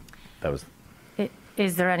was.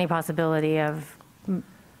 Is there any possibility of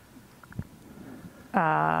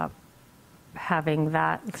having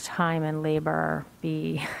that time and labor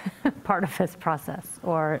be part of this process,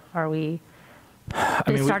 or are we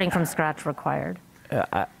starting from scratch required?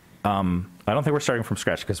 I don't think we're starting from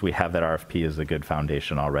scratch because we have that RFP as a good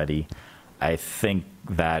foundation already. I think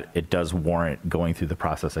that it does warrant going through the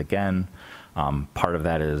process again. Part of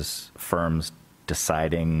that is firms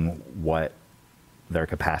deciding what their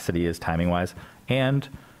capacity is timing-wise, and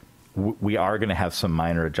we are going to have some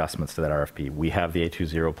minor adjustments to that RFP. We have the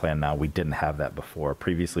A20 plan now. We didn't have that before.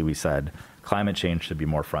 Previously, we said climate change should be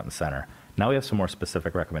more front and center. Now we have some more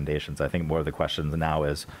specific recommendations. I think more of the questions now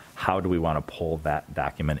is how do we want to pull that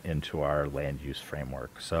document into our land use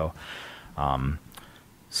framework? So,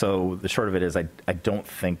 so the short of it is I don't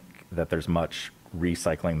think that there's much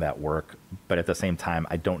recycling that work, but at the same time,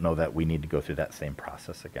 I don't know that we need to go through that same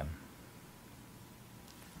process again.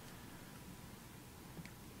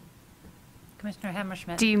 Commissioner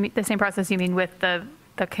Hammerschmidt. Do you mean the same process you mean with the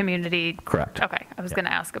community? Correct. Okay, I was going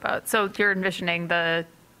to ask about, so you're envisioning the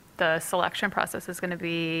selection process is going to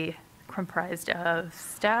be comprised of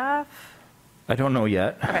staff? I don't know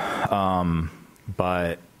yet, Okay.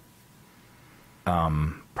 but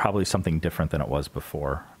probably something different than it was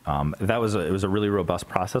before. It was a really robust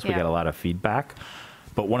process. We Yeah. got a lot of feedback,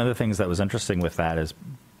 but one of the things that was interesting with that is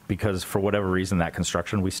because for whatever reason that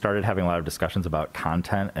construction, we started having a lot of discussions about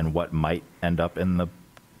content and what might end up in the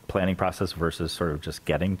planning process versus sort of just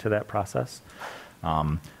getting to that process.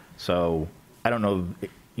 So I don't know,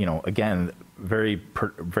 you know, again, very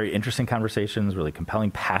interesting conversations, really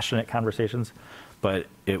compelling, passionate conversations, but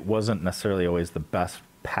it wasn't necessarily always the best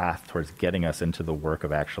path towards getting us into the work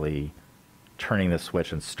of actually turning the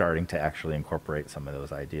switch and starting to actually incorporate some of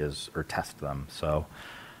those ideas or test them. So,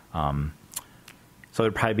 so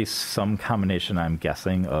there'd probably be some combination, I'm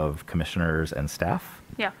guessing, of commissioners and staff.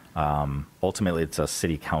 Yeah. Ultimately, it's a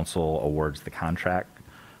city council awards the contract,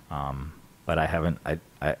 but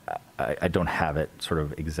I don't have it sort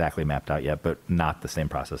of exactly mapped out yet, but not the same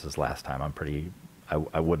process as last time.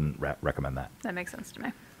 I wouldn't recommend that. That makes sense to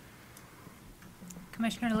me.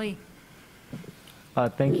 Commissioner Lee.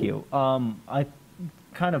 Thank you. I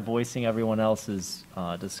kind of voicing everyone else's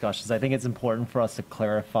discussions. I think it's important for us to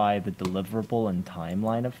clarify the deliverable and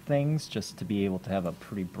timeline of things, just to be able to have a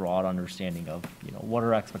pretty broad understanding of, you know, what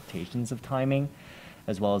are expectations of timing,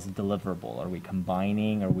 as well as the deliverable. Are we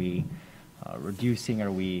combining? Are we reducing?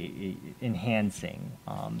 Are we enhancing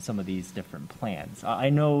some of these different plans? I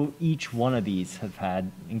know each one of these have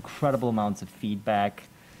had incredible amounts of feedback,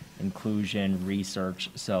 inclusion, research.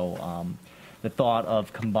 So the thought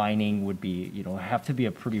of combining would be, you know, have to be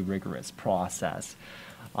a pretty rigorous process.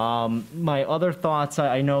 My other thoughts,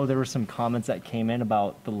 I know there were some comments that came in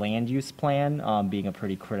about the land use plan being a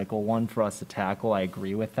pretty critical one for us to tackle. I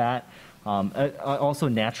agree with that. Also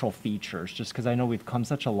natural features, just because I know we've come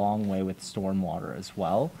such a long way with stormwater as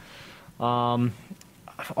well.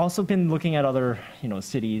 I've also been looking at other, you know,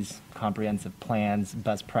 cities' comprehensive plans,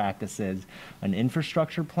 best practices. An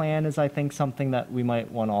infrastructure plan is, I think, something that we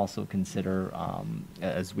might want to also consider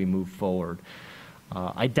as we move forward.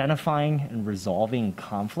 Identifying and resolving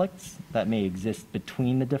conflicts that may exist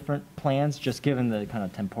between the different plans, just given the kind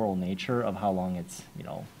of temporal nature of how long it's, you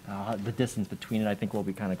know, the distance between it, I think will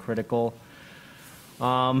be kind of critical.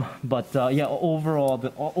 Yeah, overall,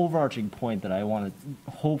 the overarching point that I want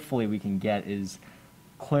to, hopefully we can get is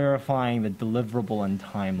clarifying the deliverable and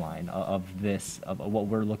timeline of what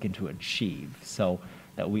we're looking to achieve, so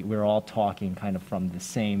that we're all talking kind of from the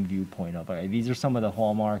same viewpoint of, these are some of the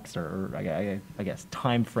hallmarks or I guess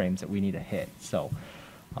time frames that we need to hit. So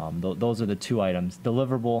those are the two items: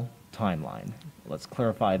 deliverable, timeline. Let's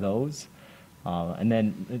clarify those.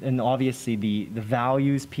 And obviously the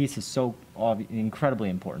values piece is so incredibly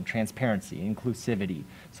important. Transparency, inclusivity,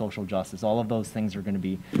 social justice, all of those things are going to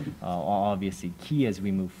be obviously key as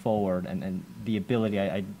we move forward. And the ability,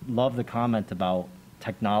 I love the comment about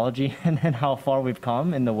technology and how far we've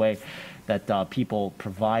come in the way that people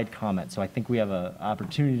provide comments. So I think we have an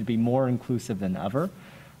opportunity to be more inclusive than ever.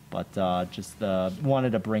 But just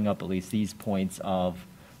wanted to bring up at least these points of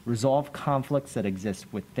resolve conflicts that exist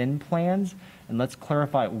within plans, and let's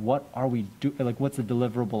clarify what are we what's the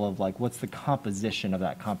deliverable of, like, what's the composition of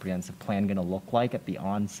that comprehensive plan going to look like at the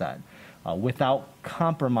onset, without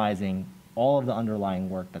compromising all of the underlying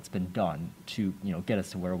work that's been done to, you know, get us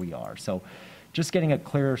to where we are. So just getting a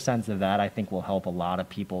clearer sense of that, I think, will help a lot of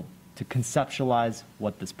people to conceptualize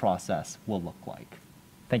what this process will look like.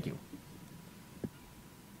 Thank you.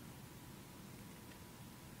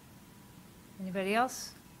 Anybody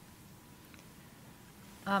else?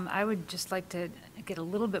 I would just like to get a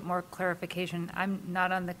little bit more clarification. I'm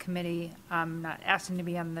not on the committee. I'm not asking to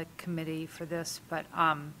be on the committee for this, but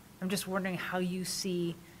I'm just wondering how you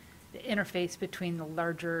see the interface between the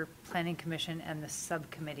larger planning commission and the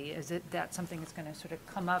subcommittee. Is it that something that's going to sort of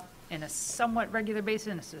come up in a somewhat regular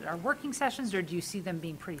basis in our working sessions, or do you see them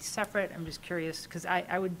being pretty separate? I'm just curious, because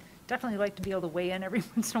I would definitely like to be able to weigh in every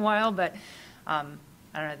once in a while, but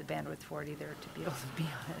I don't have the bandwidth for it either to be able to be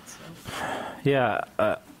on it. So.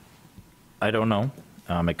 Yeah, I don't know.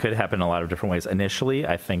 It could happen in a lot of different ways. Initially,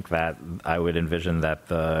 I think that I would envision that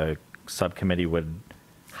the subcommittee would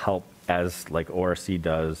help, as like ORC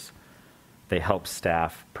does, they help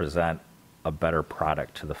staff present a better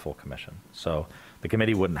product to the full commission. So the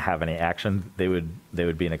committee wouldn't have any action. They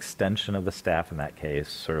would be an extension of the staff in that case,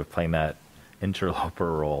 sort of playing that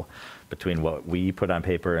interloper role between what we put on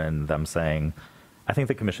paper and them saying, I think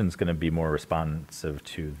the commission's going to be more responsive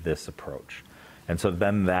to this approach. And so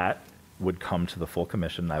then that would come to the full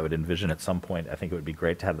commission. I would envision at some point, I think it would be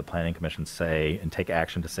great to have the planning commission say and take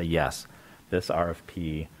action to say, yes, this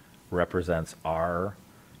RFP represents our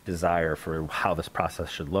desire for how this process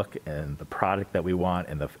should look and the product that we want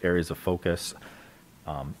and the areas of focus.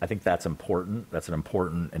 I think that's important. That's an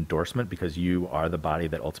important endorsement because you are the body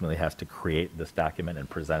that ultimately has to create this document and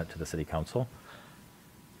present it to the city council.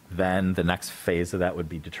 Then the next phase of that would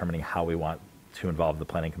be determining how we want to involve the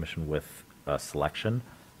planning commission with selection.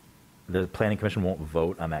 The planning commission won't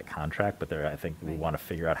vote on that contract, but I think we want to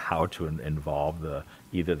figure out how to involve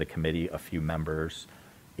either the committee, a few members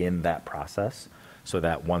in that process, so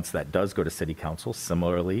that once that does go to city council,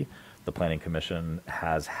 similarly, the planning commission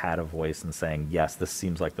has had a voice in saying, yes, this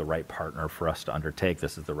seems like the right partner for us to undertake.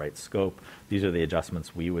 This is the right scope. These are the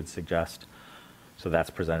adjustments we would suggest. So that's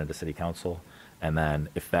presented to city council. And then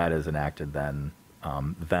if that is enacted, then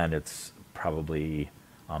it's probably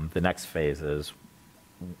the next phase is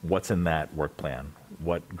what's in that work plan?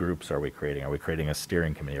 What groups are we creating? Are we creating a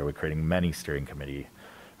steering committee? Are we creating many steering committee?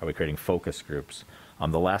 Are we creating focus groups?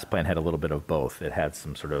 The last plan had a little bit of both. It had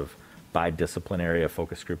some sort of bi-discipline area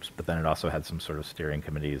focus groups, but then it also had some sort of steering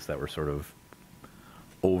committees that were sort of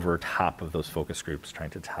over top of those focus groups, trying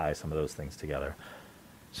to tie some of those things together.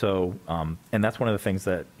 So, and that's one of the things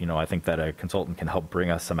that, I think that a consultant can help bring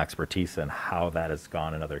us some expertise in how that has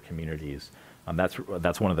gone in other communities.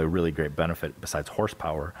 That's one of the really great benefit besides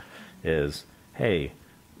horsepower is, hey,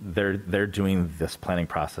 they're doing this planning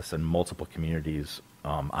process in multiple communities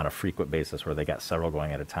on a frequent basis where they got several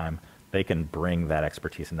going at a time. They can bring that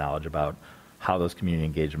expertise and knowledge about how those community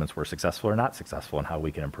engagements were successful or not successful and how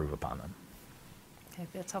we can improve upon them. Okay,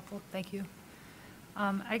 that's helpful. Thank you.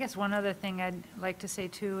 I guess one other thing I'd like to say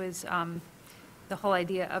too is the whole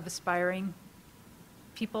idea of aspiring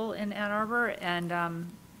people in Ann Arbor. And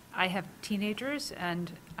I have teenagers,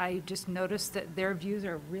 and I just noticed that their views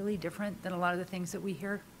are really different than a lot of the things that we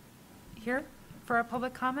hear here for our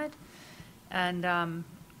public comment. And,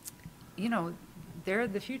 they're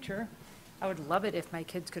the future. I would love it if my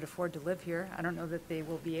kids could afford to live here. I don't know that they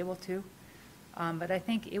will be able to. But I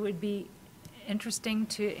think it would be interesting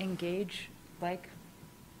to engage, like,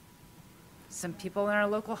 some people in our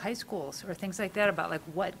local high schools or things like that about, like,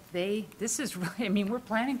 this is really, we're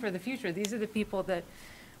planning for the future. These are the people that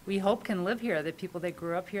we hope can live here, the people that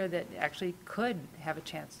grew up here that actually could have a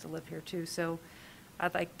chance to live here too. So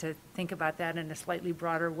I'd like to think about that in a slightly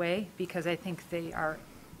broader way because I think they are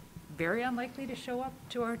very unlikely to show up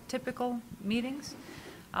to our typical meetings.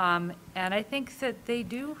 And I think that they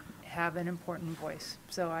do have an important voice.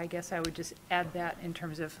 So I guess I would just add that in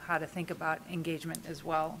terms of how to think about engagement as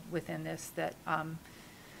well within this, that, I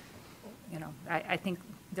think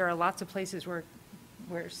there are lots of places where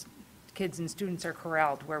kids and students are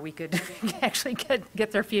corralled, where we could actually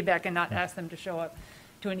get their feedback and not ask them to show up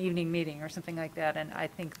to an evening meeting or something like that. And I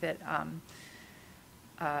think that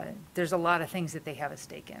there's a lot of things that they have a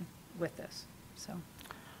stake in with this. So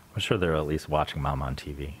I'm sure they're at least watching Mom on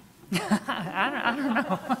TV. I don't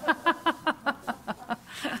know.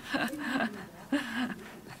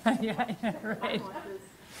 Yeah, right.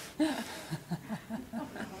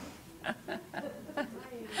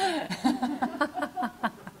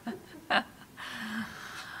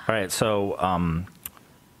 All right, so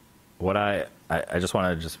what I just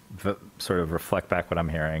want to sort of reflect back what I'm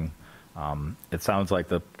hearing. It sounds like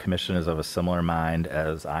the commission is of a similar mind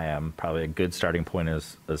as I am. Probably a good starting point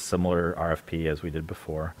is a similar RFP as we did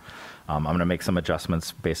before. I'm going to make some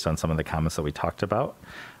adjustments based on some of the comments that we talked about.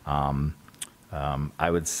 I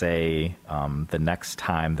would say the next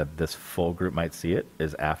time that this full group might see it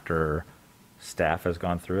is after staff has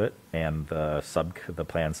gone through it and the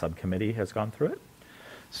plan subcommittee has gone through it.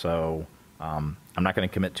 So I'm not going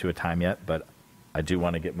to commit to a time yet, but I do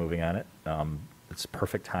want to get moving on it. It's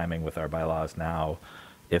perfect timing with our bylaws now.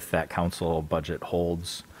 If that council budget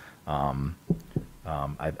holds, I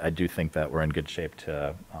do think that we're in good shape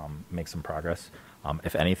to make some progress.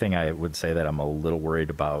 If anything, I would say that I'm a little worried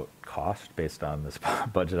about cost based on this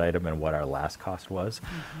budget item and what our last cost was.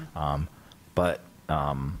 But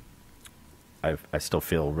I still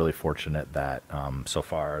feel really fortunate that so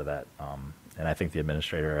far that, and I think the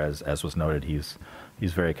administrator, as was noted, he's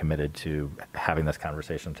very committed to having this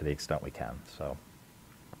conversation to the extent we can. So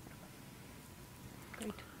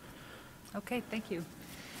Okay, thank you.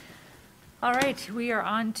 All right, we are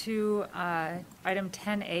on to item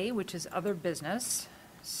 10A, which is other business.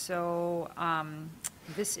 So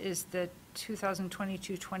this is the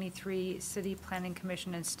 2022-23 City Planning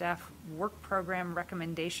Commission and Staff Work Program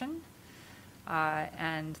recommendation.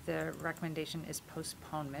 And the recommendation is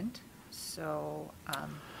postponement. So,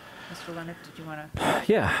 Mr. Leonard, did you want to?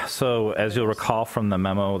 Yeah, so as you'll recall from the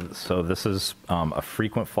memo, so this is a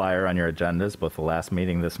frequent flyer on your agendas, both the last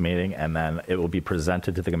meeting, this meeting, and then it will be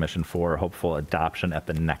presented to the commission for hopeful adoption at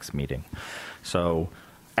the next meeting. So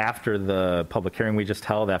after the public hearing we just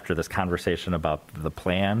held, after this conversation about the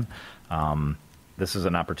plan, this is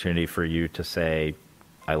an opportunity for you to say,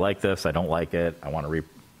 I like this, I don't like it,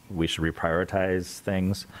 we should reprioritize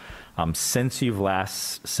things. Since you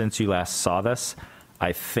last saw this,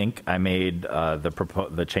 I think I made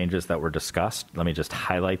the changes that were discussed. Let me just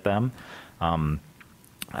highlight them.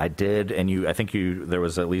 I did, and there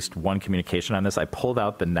was at least one communication on this. I pulled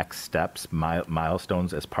out the next steps,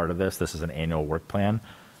 milestones as part of this. This is an annual work plan.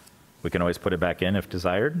 We can always put it back in if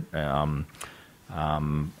desired. I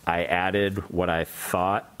added what I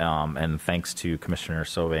thought, and thanks to Commissioner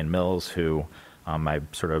Sylvain Mills, who I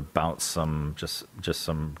sort of bounced some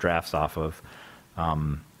some drafts off of.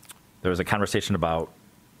 There was a conversation about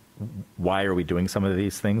why are we doing some of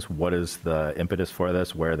these things? What is the impetus for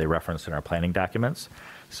this? Where are they referenced in our planning documents?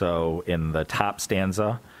 So in the top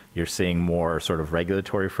stanza, you're seeing more sort of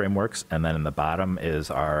regulatory frameworks, and then in the bottom is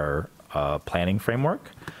our planning framework.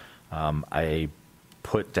 I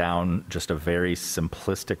put down just a very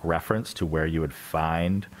simplistic reference to where you would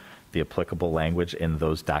find the applicable language in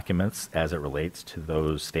those documents as it relates to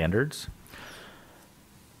those standards.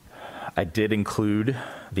 I did include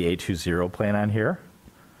the A20 plan on here.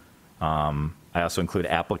 I also include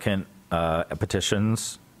applicant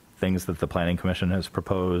petitions, things that the Planning Commission has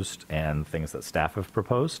proposed and things that staff have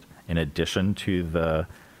proposed, in addition to the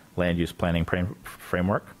land use planning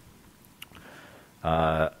framework.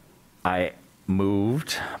 I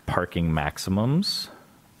moved parking maximums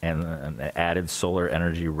and added solar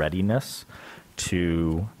energy readiness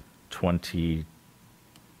to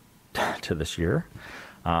this year.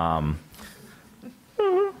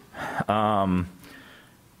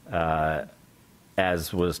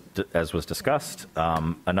 As was discussed,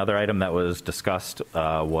 another item that was discussed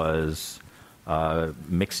was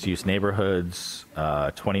mixed-use neighborhoods,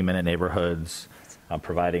 20-minute neighborhoods,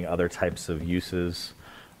 providing other types of uses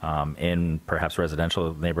in perhaps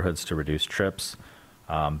residential neighborhoods to reduce trips.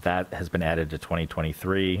 That has been added to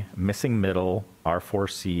 2023. Missing middle,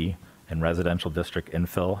 R4C, and residential district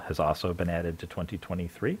infill has also been added to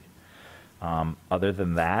 2023. Other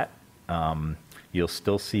than that, you'll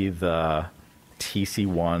still see the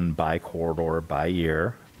TC1 by corridor by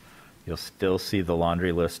year. You'll still see the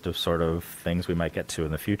laundry list of sort of things we might get to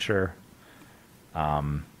in the future.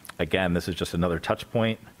 Again, this is just another touch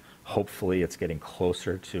point. Hopefully it's getting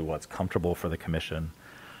closer to what's comfortable for the commission.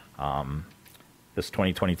 This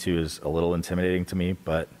 2022 is a little intimidating to me,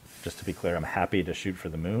 but just to be clear, I'm happy to shoot for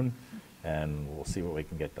the moon, and we'll see what we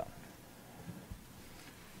can get done.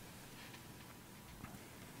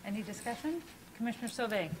 Any discussion? Commissioner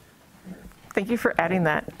Sauvé. Thank you for adding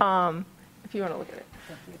that. If you want to look at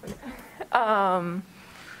it.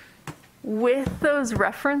 With those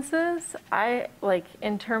references,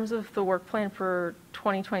 in terms of the work plan for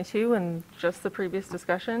 2022 and just the previous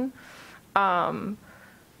discussion,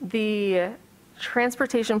 the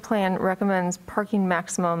transportation plan recommends parking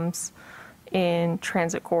maximums in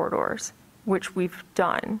transit corridors, which we've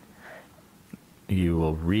done. You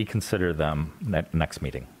will reconsider them next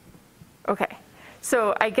meeting. Okay.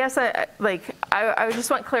 So I guess I just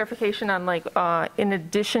want clarification on in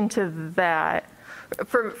addition to that,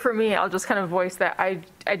 for me, I'll just kind of voice that I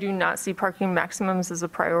do not see parking maximums as a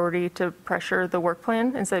priority to pressure the work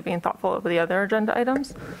plan instead of being thoughtful of the other agenda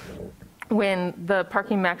items. When the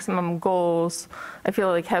parking maximum goals, I feel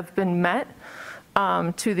like have been met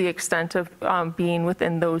to the extent of being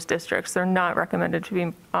within those districts. They're not recommended to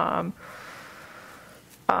be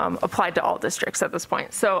applied to all districts at this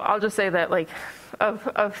point. So I'll just say that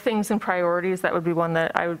of things and priorities, that would be one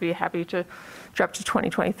that I would be happy to drop to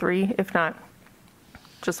 2023, if not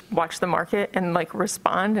just watch the market and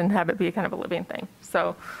respond and have it be kind of a living thing.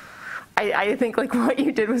 So I think what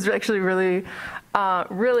you did was actually really,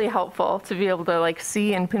 really helpful to be able to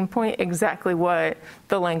see and pinpoint exactly what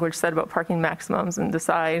the language said about parking maximums and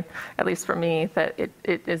decide, at least for me, that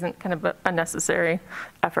it isn't kind of a necessary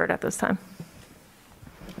effort at this time.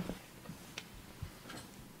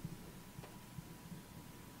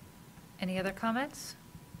 Any other comments?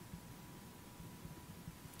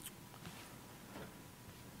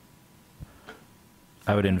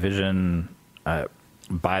 I would envision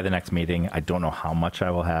by the next meeting, I don't know how much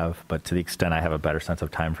I will have, but to the extent I have a better sense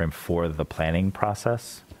of time frame for the planning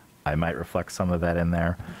process, I might reflect some of that in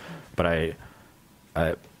there. But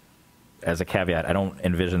I as a caveat, I don't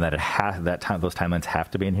envision that those timelines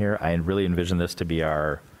have to be in here. I really envision this to be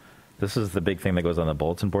this is the big thing that goes on the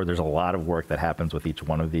bulletin board. There's a lot of work that happens with each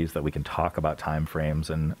one of these that we can talk about timeframes,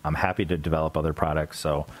 and I'm happy to develop other products.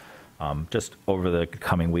 So just over the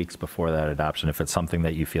coming weeks before that adoption, if it's something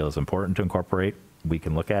that you feel is important to incorporate, we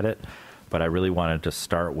can look at it. But I really wanted to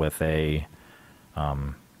start with the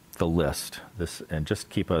list, and just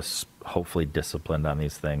keep us hopefully disciplined on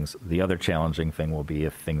these things. The other challenging thing will be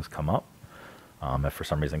if things come up. If for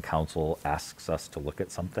some reason council asks us to look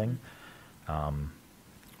at something.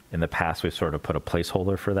 In the past, we've sort of put a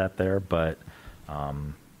placeholder for that there, but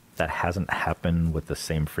that hasn't happened with the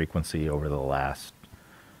same frequency over the last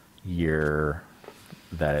year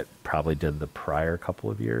that it probably did the prior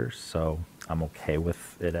couple of years. So I'm okay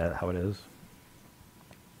with it at how it is.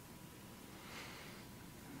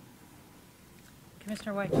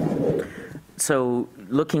 Commissioner White. So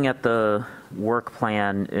looking at the work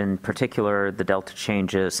plan, in particular, the Delta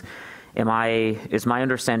changes, is my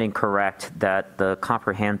understanding correct that the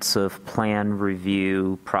comprehensive plan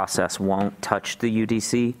review process won't touch the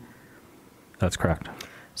UDC? That's correct.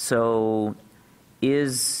 So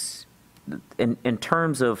in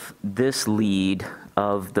terms of this lead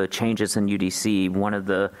of the changes in UDC, one of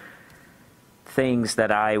the things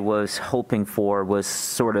that I was hoping for was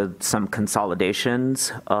sort of some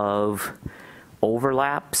consolidations of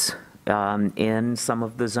overlaps in some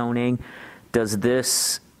of the zoning. Does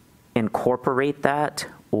this incorporate that,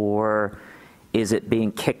 or is it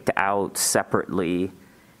being kicked out separately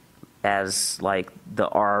as like the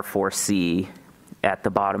R4C at the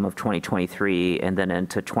bottom of 2023 and then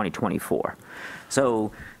into 2024?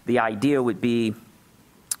 So the idea would be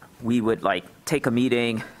we would like take a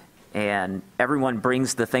meeting and everyone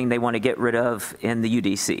brings the thing they want to get rid of in the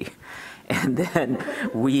UDC. And then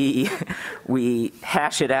we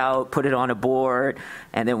hash it out, put it on a board,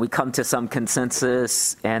 and then we come to some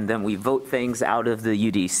consensus, and then we vote things out of the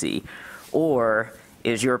UDC. Or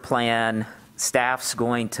is your plan, staff's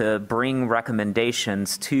going to bring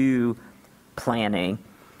recommendations to planning,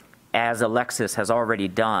 as Alexis has already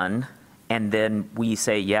done, and then we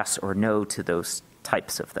say yes or no to those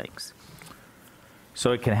types of things?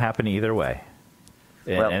 So it can happen either way.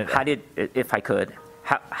 Well, if I could,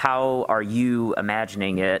 how are you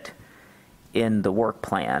imagining it in the work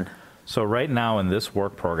plan? So right now in this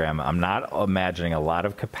work program, I'm not imagining a lot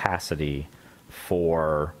of capacity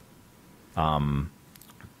for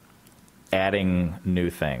adding new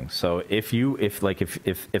things. So if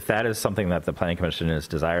that is something that the Planning Commission is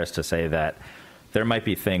desirous to say, that there might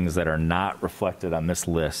be things that are not reflected on this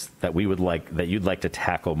list that you'd like to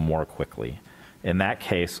tackle more quickly. In that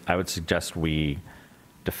case, I would suggest we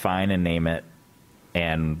define and name it,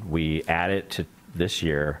 and we add it to this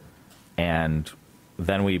year, and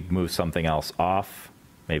then we move something else off.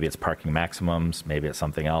 Maybe it's parking maximums, maybe it's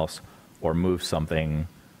something else, or move something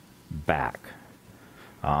back.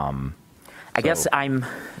 I guess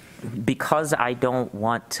because I don't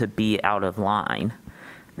want to be out of line,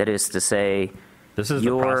 that is to say, this is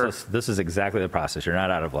the process. This is exactly the process. You're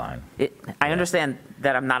not out of line. I understand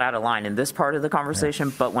that I'm not out of line in this part of the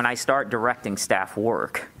conversation, but when I start directing staff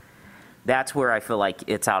work, that's where I feel like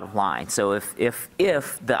it's out of line. So if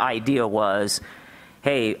the idea was,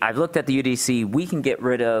 hey, I've looked at the UDC, we can get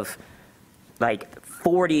rid of like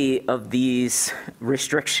 40 of these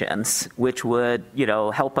restrictions, which would,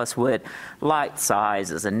 help us with lot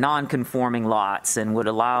sizes and non-conforming lots and would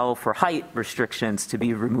allow for height restrictions to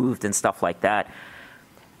be removed and stuff like that.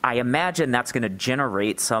 I imagine that's going to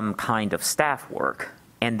generate some kind of staff work.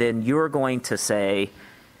 And then you're going to say,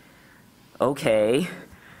 okay,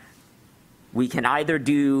 we can either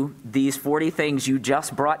do these 40 things you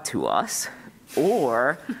just brought to us,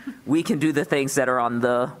 or we can do the things that are on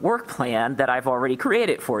the work plan that I've already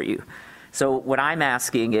created for you. So what I'm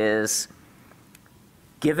asking is,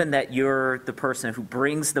 given that you're the person who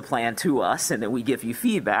brings the plan to us and then we give you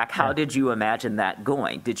feedback, how did you imagine that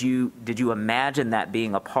going? Did you imagine that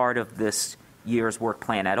being a part of this year's work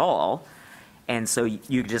plan at all? And so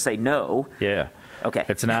you just say no. Yeah. Okay.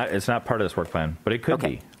 It's not part of this work plan, but it could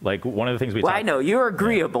be. Like one of the things I know you're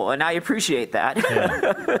agreeable, and I appreciate that.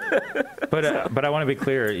 Yeah. But I want to be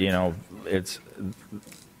clear. It's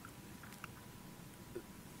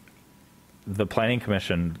the Planning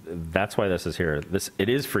Commission. That's why this is here. It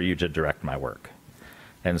is for you to direct my work,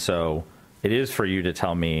 and so it is for you to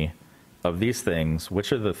tell me of these things,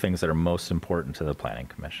 which are the things that are most important to the Planning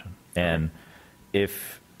Commission, and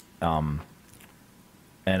if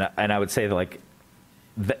And I would say that, like,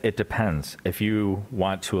 it depends. If you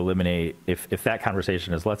want to eliminate, if that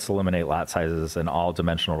conversation is let's eliminate lot sizes and all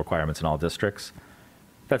dimensional requirements in all districts,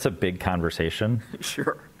 that's a big conversation.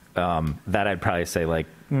 Sure. That I'd probably say, like,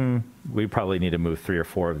 we probably need to move 3 or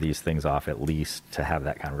 4 of these things off at least to have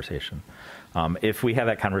that conversation. If we have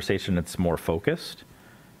that conversation, it's more focused.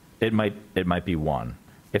 It might be 1.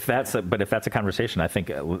 But if that's a conversation, I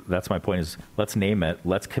think that's my point is let's name it.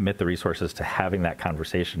 Let's commit the resources to having that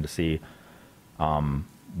conversation to see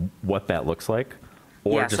what that looks like,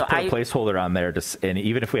 or just put a placeholder on there. And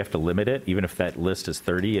even if we have to limit it, even if that list is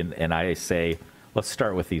 30, and I say let's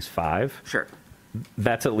start with these 5. Sure.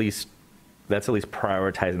 That's at least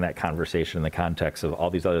prioritizing that conversation in the context of all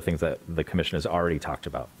these other things that the commission has already talked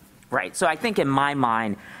about. Right. So I think in my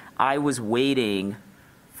mind, I was waiting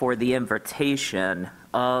for the invitation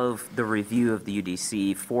of the review of the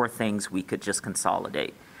UDC for things we could just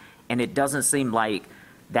consolidate. And it doesn't seem like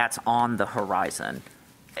that's on the horizon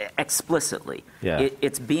explicitly. Yeah.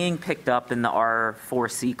 It's being picked up in the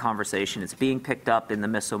R4C conversation. It's being picked up in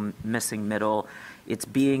the missing middle. It's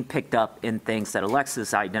being picked up in things that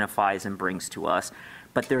Alexis identifies and brings to us.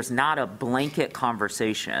 But there's not a blanket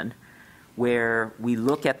conversation where we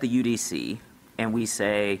look at the UDC and we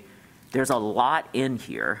say, there's a lot in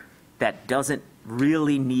here that doesn't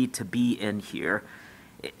really need to be in here.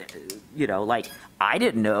 You know, like, I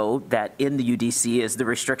didn't know that in the UDC is the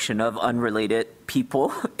restriction of unrelated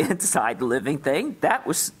people inside the living thing. That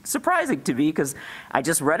was surprising to me because I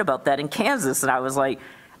just read about that in Kansas and I was like,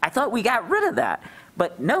 I thought we got rid of that.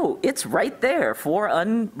 But no, it's right there. 4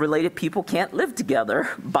 unrelated people can't live together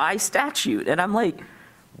by statute. And I'm like,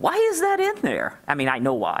 why is that in there? I mean, I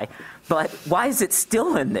know why, but why is it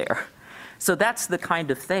still in there? So that's the kind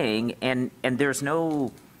of thing. And there's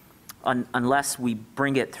no, unless we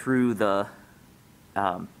bring it through the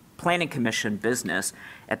Planning Commission business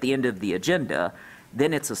at the end of the agenda,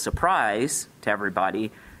 then it's a surprise to everybody.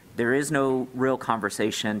 There is no real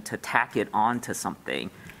conversation to tack it onto something.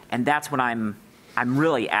 And that's what I'm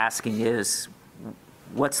really asking is,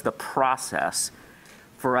 what's the process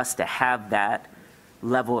for us to have that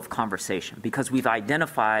level of conversation? Because we've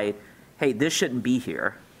identified, hey, this shouldn't be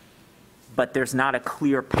here, but there's not a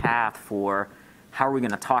clear path for how are we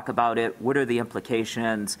going to talk about it? What are the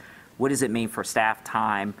implications? What does it mean for staff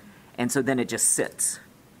time? And so then it just sits.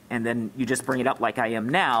 And then you just bring it up like I am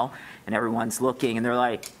now, and everyone's looking, and they're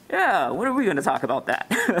like, yeah, when are we going to talk about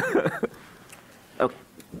that? Okay.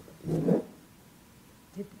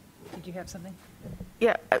 Did you have something?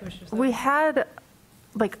 Yeah, we had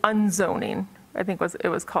like unzoning, I think it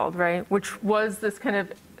was called, right? Which was this kind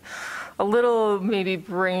of a little maybe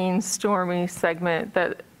brainstormy segment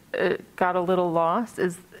that it got a little lost.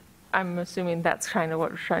 I'm assuming that's kind of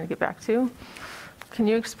what we're trying to get back to. Can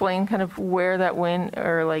you explain kind of where that went,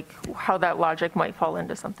 or like how that logic might fall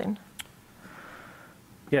into something?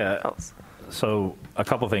 Yeah. Else? So a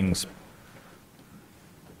couple things.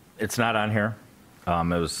 It's not on here.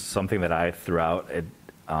 It was something that I threw out.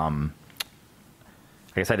 I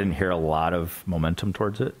guess I didn't hear a lot of momentum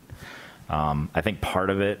towards it. I think part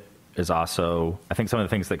of it is also, I think some of the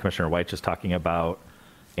things that Commissioner White is talking about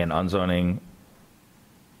in unzoning,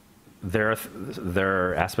 there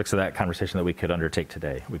are aspects of that conversation that we could undertake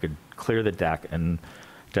today. We could clear the deck and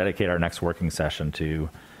dedicate our next working session to,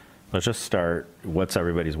 let's just start, what's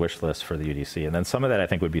everybody's wish list for the UDC? And then some of that I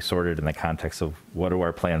think would be sorted in the context of what do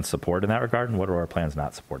our plans support in that regard and what do our plans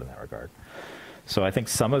not support in that regard. So I think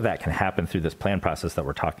some of that can happen through this plan process that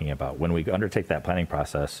we're talking about. When we undertake that planning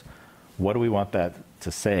process, what do we want that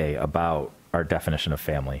to say about our definition of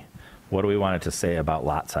family? What do we want it to say about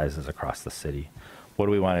lot sizes across the city? What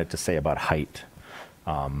do we want it to say about height?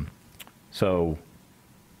 So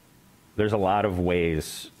there's a lot of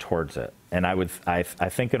ways towards it. And I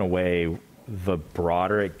think in a way, the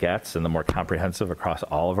broader it gets and the more comprehensive across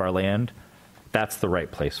all of our land, that's the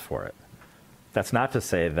right place for it. That's not to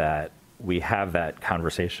say that we have that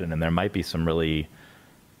conversation and there might be some really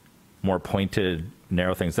more pointed,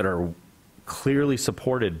 narrow things that are clearly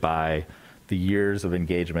supported by the years of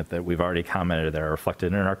engagement that we've already commented that are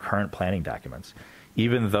reflected in our current planning documents.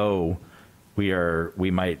 Even though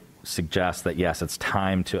we might suggest that, yes, it's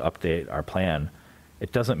time to update our plan,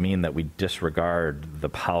 it doesn't mean that we disregard the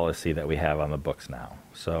policy that we have on the books now.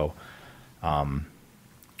 So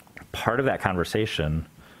part of that conversation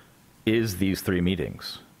is these 3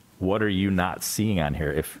 meetings. What are you not seeing on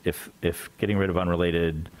here? If getting rid of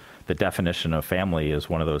unrelated, the definition of family is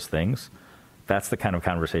one of those things, that's the kind of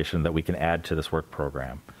conversation that we can add to this work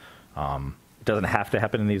program. It doesn't have to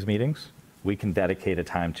happen in these meetings. We can dedicate a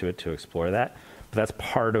time to it to explore that. But that's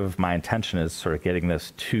part of my intention, is sort of getting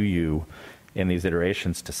this to you in these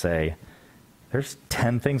iterations to say, there's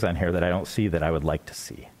 10 things on here that I don't see that I would like to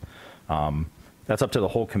see. That's up to the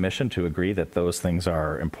whole commission to agree that those things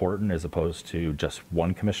are important as opposed to just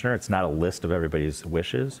one commissioner. It's not a list of everybody's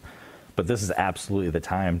wishes, but this is absolutely the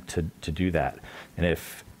time to do that. And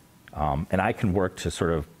if, and I can work to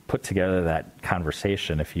sort of put together that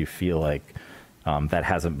conversation if you feel like that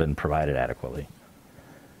hasn't been provided adequately.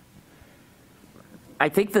 I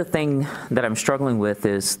think the thing that I'm struggling with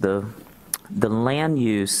is the land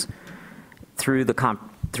use through the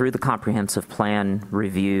comprehensive plan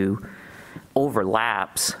review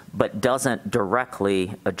overlaps but doesn't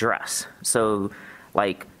directly address. So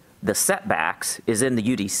like the setbacks is in the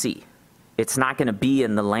UDC. It's not going to be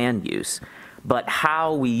in the land use, but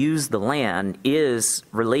how we use the land is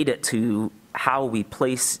related to how we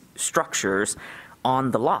place structures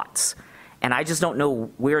on the lots. And I just don't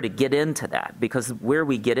know where to get into that, because where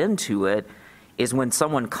we get into it is when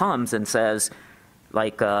someone comes and says,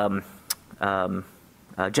 like Jennifer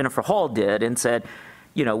Hall did, and said,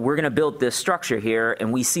 you know, we're going to build this structure here,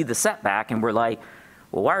 and we see the setback, and we're like,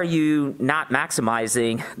 well, why are you not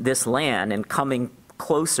maximizing this land and coming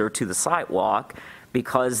closer to the sidewalk,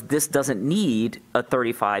 because this doesn't need a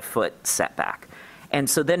 35-foot setback. And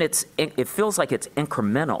so then it feels like it's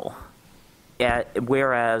incremental,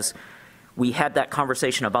 whereas we had that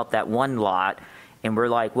conversation about that one lot, and we're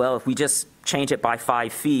like, well, if we just change it by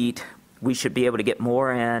 5 feet, we should be able to get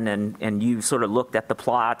more in, and you sort of looked at the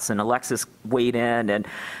plots, and Alexis weighed in, and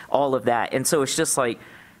all of that. And so it's just like,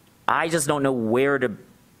 I just don't know where to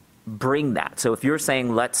bring that. So if you're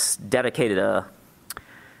saying let's dedicate a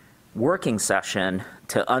working session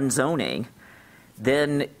to unzoning,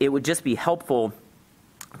 then it would just be helpful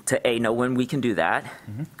to A, know when we can do that,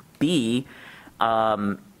 B,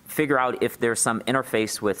 figure out if there's some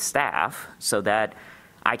interface with staff so that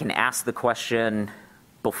I can ask the question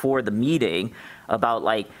before the meeting about,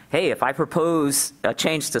 like, hey, if I propose a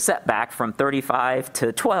change to setback from 35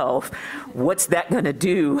 to 12, what's that going to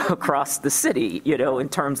do across the city, you know, in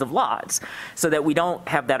terms of lots, so that we don't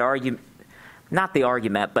have that argument, not the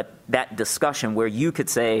argument, but that discussion where you could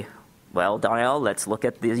say, well, Donnell, let's look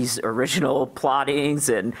at these original plottings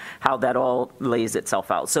and how that all lays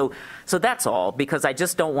itself out. So that's all, because I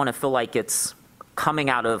just don't want to feel like it's coming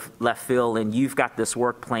out of left field and you've got this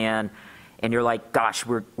work plan and you're like, gosh,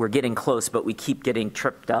 we're getting close, but we keep getting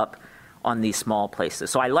tripped up on these small places.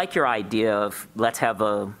 So I like your idea of let's have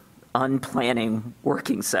a unplanning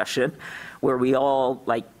working session where we all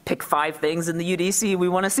like pick 5 things in the UDC we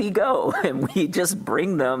want to see go, and we just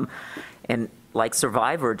bring them and, like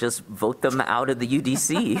Survivor, just vote them out of the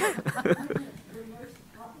UDC.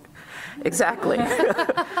 Exactly.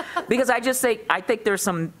 Because I think there's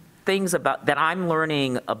some things about that I'm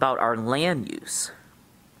learning about our land use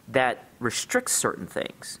that restricts certain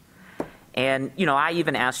things. And, you know, I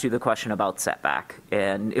even asked you the question about setback,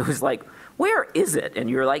 and it was like, where is it? And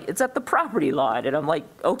you're like, it's at the property line. And I'm like,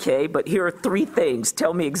 okay, but here are 3 things.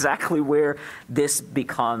 Tell me exactly where this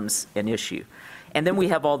becomes an issue. And then we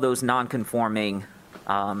have all those non-conforming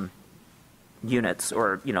units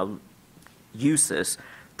or, you know, uses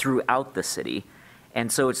throughout the city.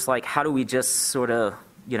 And so it's like, how do we just sort of,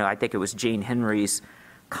 you know, I think it was Jane Henry's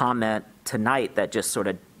comment tonight that just sort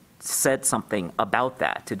of said something about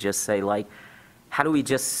that, to just say, like, how do we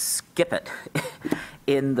just skip it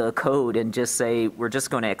in the code and just say, we're just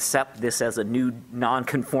going to accept this as a new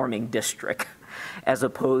non-conforming district as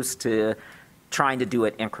opposed to trying to do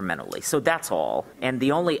it incrementally. So that's all. And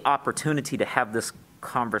the only opportunity to have this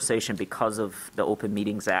conversation because of the Open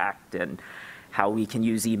Meetings Act and how we can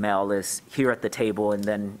use email is here at the table, and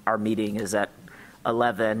then our meeting is at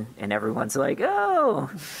 11 and everyone's like, oh,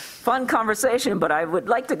 fun conversation, but I would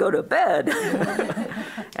like to go to bed.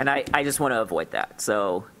 And I just want to avoid that.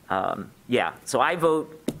 So yeah, so I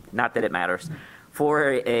vote, not that it matters,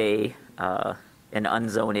 for an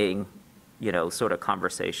unzoning, you know, sort of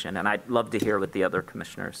conversation. And I'd love to hear what the other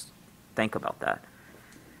commissioners think about that.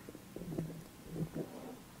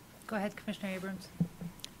 Go ahead, Commissioner Abrams.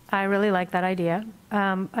 I really like that idea.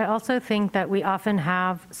 I also think that we often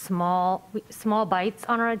have small bites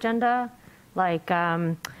on our agenda, like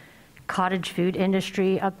cottage food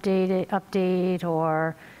industry update,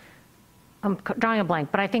 or I'm drawing a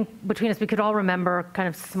blank, but I think between us, we could all remember kind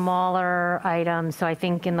of smaller items. So I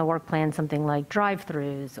think in the work plan, something like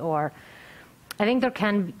drive-throughs, or I think there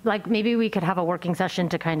can, like, maybe we could have a working session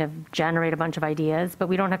to kind of generate a bunch of ideas, but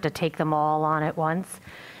we don't have to take them all on at once.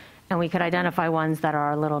 And we could identify ones that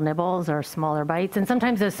are little nibbles or smaller bites. And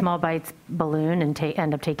sometimes those small bites balloon and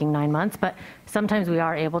end up taking 9 months. But sometimes we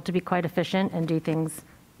are able to be quite efficient and do things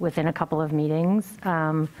within a couple of meetings.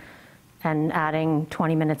 and adding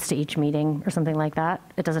 20 minutes to each meeting or something like that.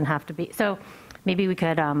 It doesn't have to be. So maybe we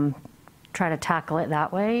could try to tackle it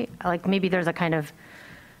that way. Like maybe there's a kind of,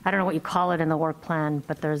 I don't know what you call it in the work plan,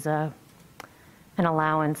 but there's an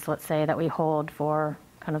allowance, let's say, that we hold for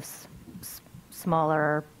kind of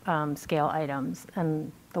smaller scale items.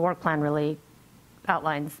 And the work plan really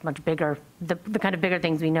outlines much bigger, the kind of bigger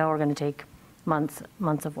things we know are going to take months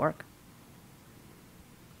of work.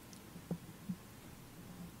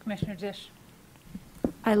 Commissioner Dish.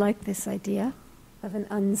 I like this idea of an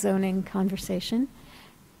unzoning conversation.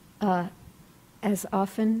 As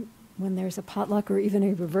often when there's a potluck or even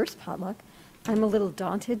a reverse potluck, I'm a little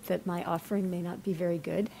daunted that my offering may not be very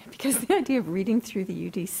good, because the idea of reading through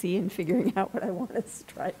the UDC and figuring out what I want to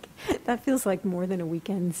strike, that feels like more than a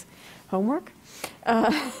weekend's homework.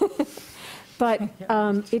 But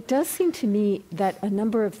it does seem to me that a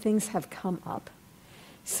number of things have come up.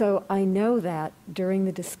 So I know that during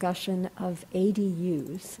the discussion of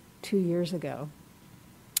ADUs 2 years ago,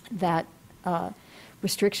 that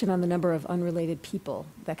restriction on the number of unrelated people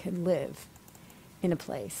that can live in a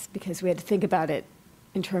place, because we had to think about it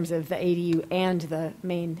in terms of the ADU and the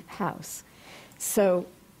main house. So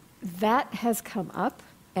that has come up,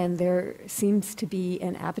 and there seems to be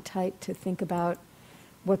an appetite to think about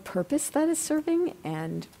what purpose that is serving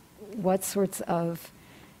and what sorts of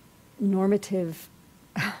normative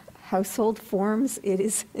household forms it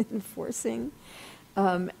is enforcing.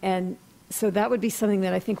 And so that would be something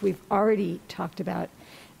that I think we've already talked about.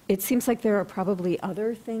 It seems like there are probably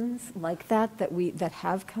other things like that that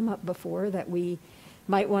have come up before that we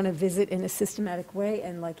might want to visit in a systematic way.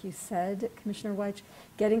 And like you said, Commissioner Weich,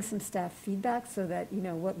 getting some staff feedback so that, you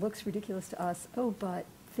know, what looks ridiculous to us, oh, but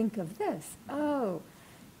think of this, oh.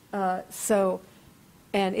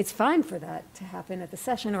 And it's fine for that to happen at the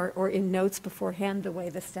session or in notes beforehand, the way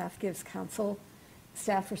the staff gives council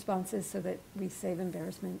staff responses so that we save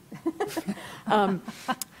embarrassment.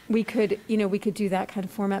 We could do that kind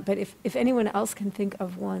of format, but if anyone else can think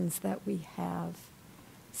of ones that we have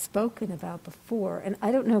spoken about before, and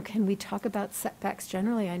I don't know, can we talk about setbacks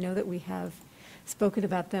generally? I know that we have spoken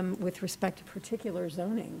about them with respect to particular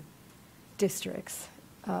zoning districts,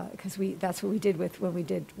 because that's what we did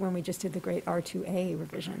when we just did the great R2A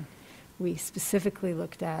revision. We specifically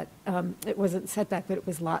looked at, it wasn't setback, but it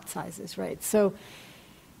was lot sizes, right? So,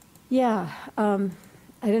 yeah,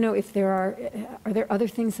 I don't know if are there other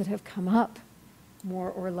things that have come up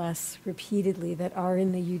more or less repeatedly that are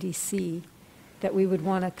in the UDC that we would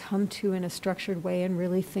want to come to in a structured way and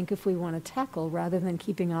really think if we want to tackle, rather than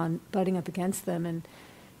keeping on butting up against them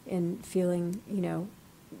and feeling, you know,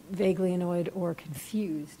 vaguely annoyed or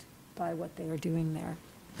confused by what they are doing there.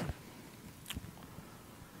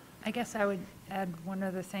 I guess I would add one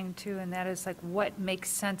other thing too, and that is like what makes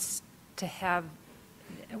sense to have,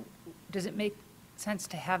 does it make sense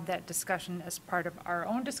to have that discussion as part of our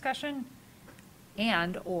own discussion,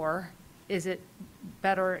 and or is it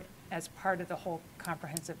better as part of the whole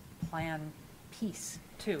comprehensive plan piece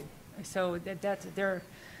too? So that's there.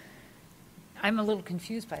 I'm a little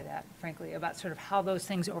confused by that, frankly, about sort of how those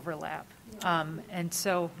things overlap. And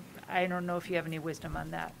so I don't know if you have any wisdom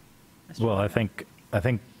on that, Mr. Well, I think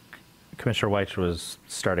Commissioner Weich was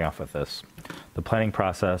starting off with this. The planning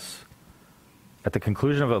process, at the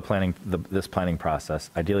conclusion of this planning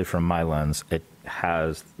process, ideally from my lens,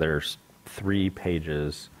 there's 3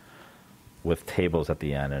 pages with tables at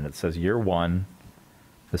the end, and it says year 1,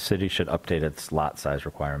 the city should update its lot size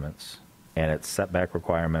requirements and its setback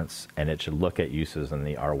requirements, and it should look at uses in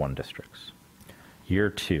the R1 districts. Year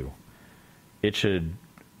 2, it should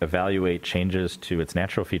evaluate changes to its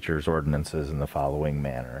natural features ordinances in the following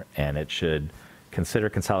manner, and it should consider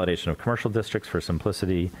consolidation of commercial districts for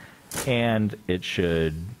simplicity, and it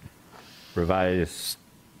should revise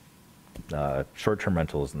short-term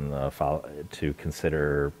rentals to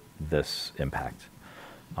consider this impact.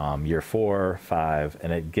 Year 4, 5,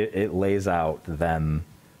 and it lays out then.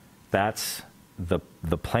 That's the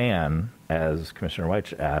plan, as Commissioner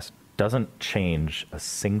Weich asked, doesn't change a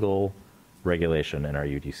single regulation in our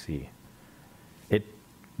UDC. It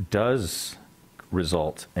does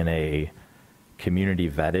result in a community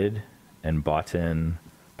vetted and bought in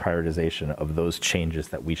prioritization of those changes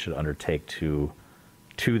that we should undertake to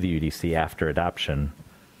the UDC after adoption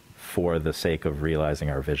for the sake of realizing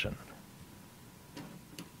our vision.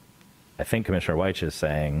 I think Commissioner Weich is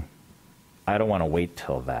saying, I don't want to wait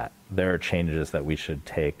till that. There are changes that we should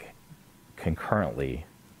take concurrently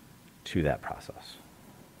to that process.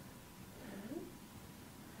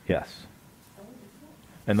 Yes.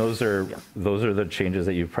 And those are the changes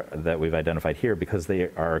that we've identified here because they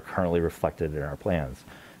are currently reflected in our plans.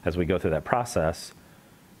 As we go through that process,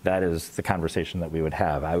 that is the conversation that we would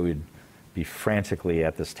have. I would be frantically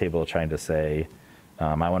at this table trying to say,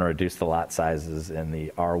 I want to reduce the lot sizes in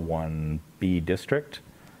the R1B district.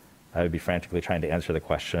 I would be frantically trying to answer the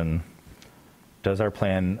question, does our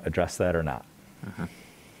plan address that or not?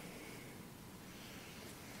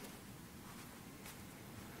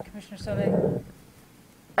 Commissioner Sauvé?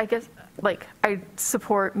 I guess, like, I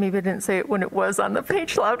support, maybe I didn't say it when it was on the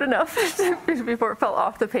page loud enough before it fell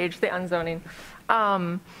off the page, the unzoning.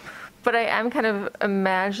 But I am kind of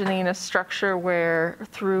imagining a structure where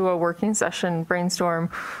through a working session brainstorm,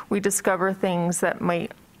 we discover things that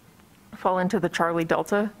might fall into the Charlie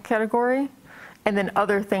Delta category, and then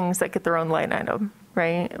other things that get their own line item,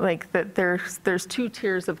 right? Like that there's 2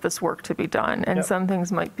 tiers of this work to be done, and some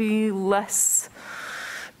things might be less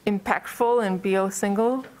impactful and BO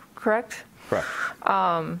single, correct? Correct.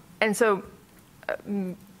 And so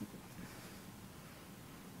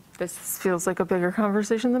this feels like a bigger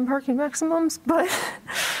conversation than parking maximums, but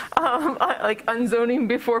like unzoning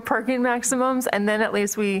before parking maximums, and then at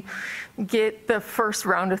least we get the first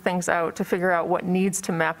round of things out to figure out what needs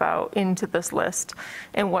to map out into this list,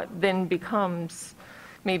 and what then becomes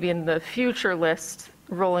maybe in the future list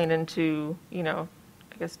rolling into, you know,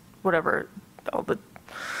 I guess whatever, all the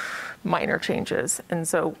minor changes. And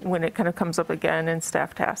so when it kind of comes up again in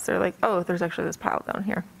staff tasks, they're like, oh, there's actually this pile down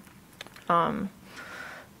here.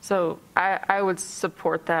 So I would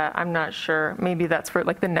support that. I'm not sure. Maybe that's for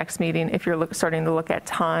like the next meeting. If you're starting to look at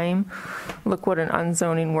time, look what an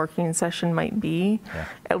unzoning working session might be.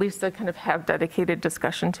 At least to kind of have dedicated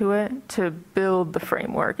discussion to it, to build the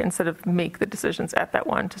framework instead of make the decisions at that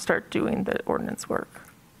one, to start doing the ordinance work.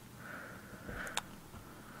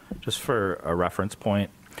 Just for a reference point,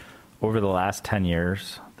 over the last 10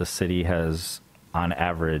 years, the city has, on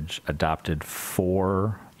average, adopted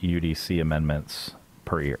 4 UDC amendments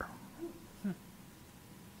per year.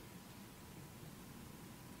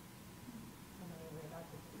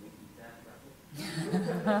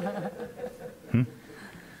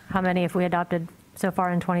 How many have we adopted so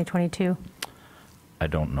far in 2022? I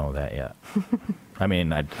don't know that yet. I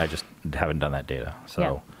mean, I just haven't done that data.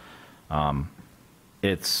 So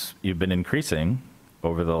you've been increasing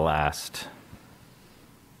over the last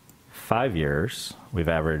 5 years. We've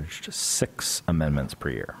averaged 6 amendments per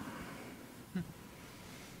year.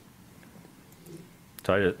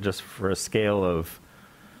 So just for a scale of,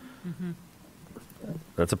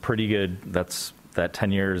 that's a pretty good, that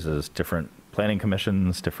 10 years is different planning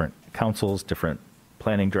commissions, different councils, different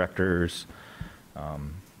planning directors.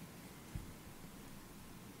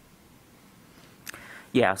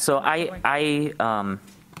 Yeah, so I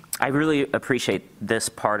really appreciate this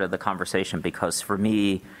part of the conversation, because for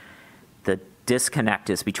me, the disconnect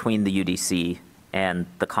is between the UDC and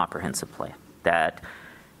the comprehensive plan. That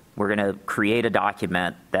we're going to create a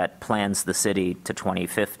document that plans the city to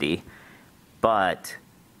 2050, but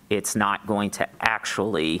it's not going to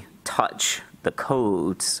actually touch the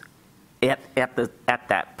codes at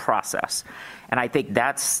that process. And I think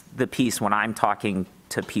that's the piece when I'm talking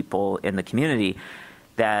to people in the community,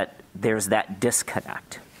 that there's that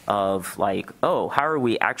disconnect of like, oh, how are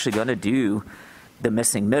we actually going to do the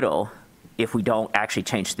missing middle if we don't actually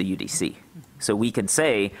change the UDC? So we can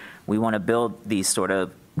say we want to build these sort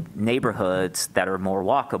of neighborhoods that are more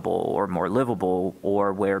walkable or more livable,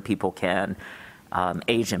 or where people can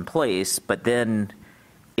age in place, but then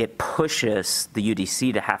it pushes the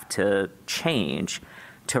UDC to have to change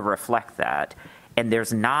to reflect that. And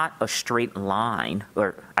there's not a straight line,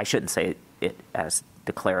 or I shouldn't say it as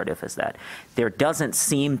declarative as that. There doesn't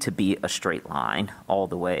seem to be a straight line all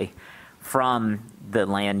the way from the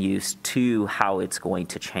land use to how it's going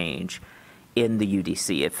to change in the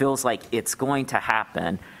UDC. It feels like it's going to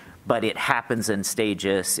happen, but it happens in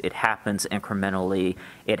stages, it happens incrementally,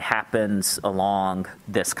 it happens along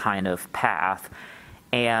this kind of path.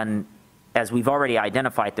 And as we've already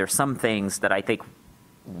identified, there's some things that I think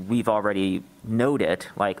we've already noted,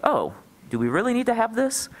 like, oh, do we really need to have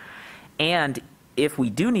this? And if we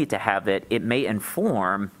do need to have it, it may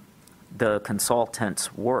inform the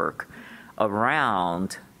consultant's work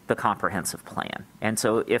around the comprehensive plan. And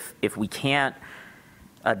so if we can't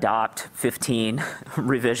adopt 15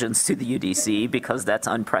 revisions to the UDC, because that's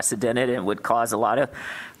unprecedented and would cause a lot of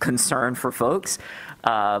concern for folks,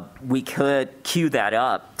 we could cue that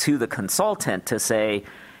up to the consultant to say,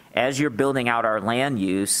 as you're building out our land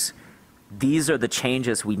use, these are the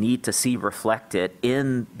changes we need to see reflected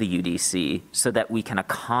in the UDC so that we can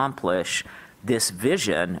accomplish this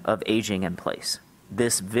vision of aging in place,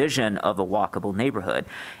 this vision of a walkable neighborhood.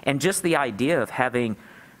 And just the idea of having,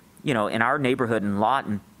 you know, in our neighborhood in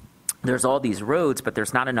Lawton, there's all these roads, but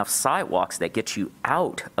there's not enough sidewalks that get you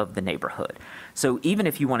out of the neighborhood. So even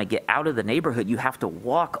if you want to get out of the neighborhood, you have to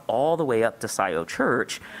walk all the way up to Scioto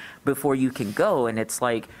Church before you can go. And it's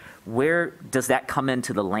like, where does that come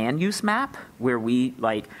into the land use map, where we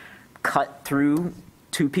like cut through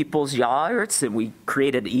two people's yards and we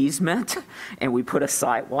create an easement and we put a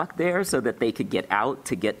sidewalk there so that they could get out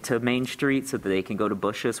to get to Main Street, so that they can go to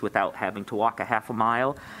Bushes without having to walk a half a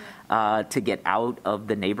mile to get out of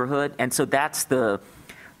the neighborhood. And so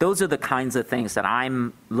those are the kinds of things that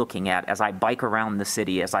I'm looking at as I bike around the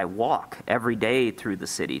city, as I walk every day through the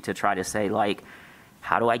city, to try to say, like,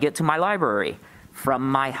 how do I get to my library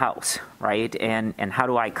from my house, right? And how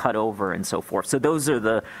do I cut over and so forth. So those are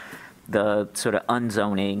the sort of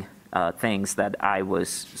unzoning things that I was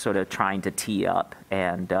sort of trying to tee up.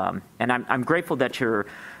 And I'm grateful that you're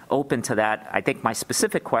open to that. I think my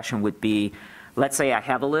specific question would be, let's say I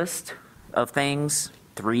have a list of things,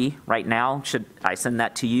 3 right now. Should I send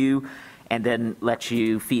that to you and then let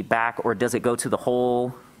you feedback, or does it go to the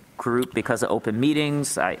whole group because of open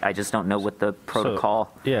meetings? I just don't know what the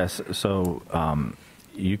protocol. Yes. So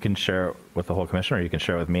you can share it with the whole commission, or you can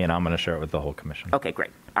share it with me, and I'm going to share it with the whole commission. Okay,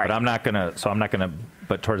 great. All right. But I'm not going to,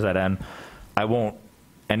 but towards that end,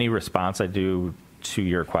 any response I do to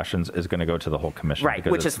your questions is going to go to the whole commission. Right,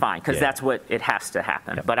 which is fine, because that's what it has to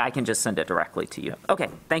happen. Yep. But I can just send it directly to you. Yep. Okay,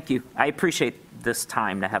 thank you. I appreciate this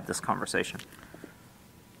time to have this conversation.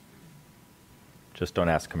 Just don't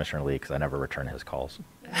ask Commissioner Lee, because I never return his calls.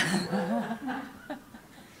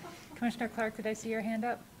 Commissioner Clark, did I see your hand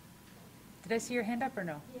up? Did I see your hand up or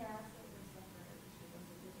no? Yeah.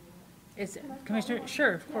 Is it, Commissioner?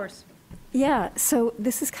 Sure, of course. Yeah, so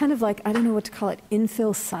this is kind of like, I don't know what to call it,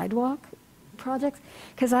 infill sidewalk projects,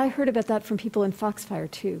 because I heard about that from people in Foxfire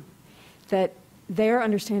too, that their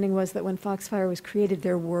understanding was that when Foxfire was created,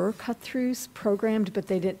 there were cut-throughs programmed, but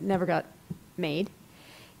they never got made.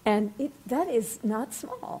 And that is not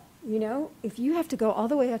small, you know? If you have to go all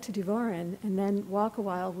the way out to Duvarin and then walk a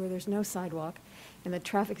while where there's no sidewalk and the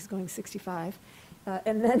traffic is going 65,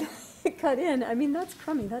 and then cut in, I mean, that's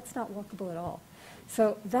crummy. That's not walkable at all.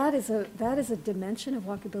 So that is a dimension of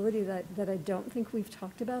walkability that I don't think we've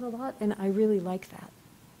talked about a lot, and I really like that.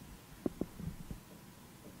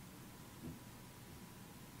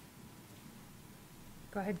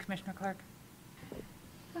 Go ahead, Commissioner Clark.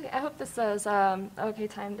 Okay, I hope this is okay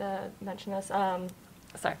time to mention this.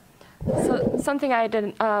 Sorry. So something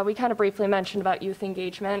we kind of briefly mentioned about youth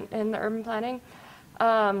engagement in the urban planning.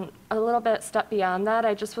 A little bit step beyond that,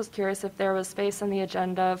 I just was curious if there was space on the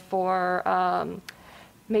agenda for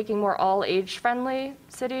making more all-age friendly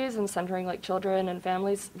cities and centering like children and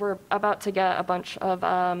families. We're about to get a bunch of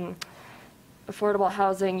affordable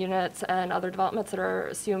housing units and other developments that are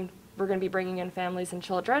assumed we're going to be bringing in families and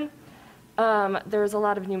children. There's a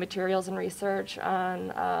lot of new materials and research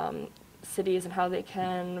on cities and how they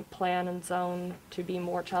can plan and zone to be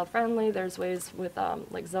more child-friendly. There's ways with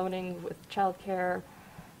like zoning with childcare,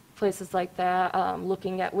 places like that,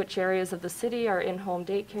 looking at which areas of the city are in-home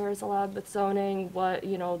daycare is allowed with zoning, what,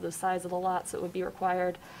 the size of the lots that would be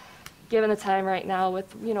required. Given the time right now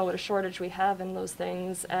with, what a shortage we have in those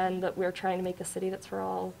things, and that we're trying to make a city that's for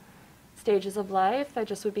all stages of life, I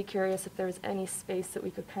just would be curious if there's any space that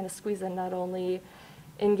we could kind of squeeze in, not only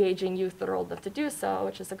engaging youth that are old enough to do so,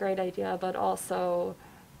 which is a great idea, but also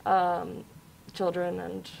children,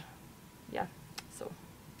 and yeah, so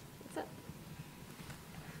that's it.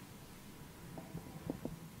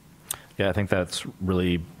 Yeah, I think that's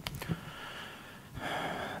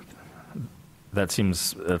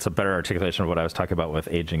a better articulation of what I was talking about with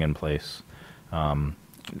aging in place. The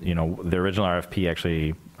original RFP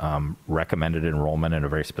actually recommended enrollment in a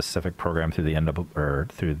very specific program through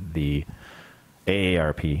the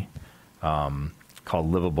AARP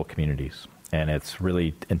called Livable Communities, and it's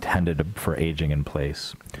really intended for aging in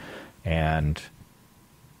place. And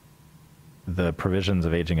the provisions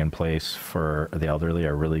of aging in place for the elderly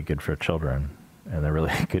are really good for children, and they're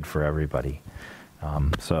really good for everybody.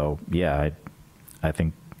 So yeah, I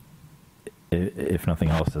think if nothing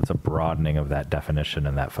else, it's a broadening of that definition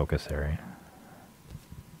and that focus area.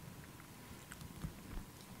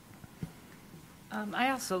 I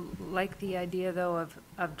also like the idea, though,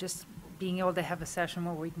 of just being able to have a session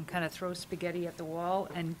where we can kind of throw spaghetti at the wall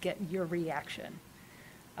and get your reaction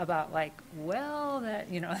about, like, well, that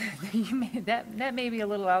that may be a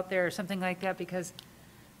little out there or something like that, because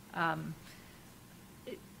I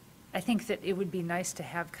think that it would be nice to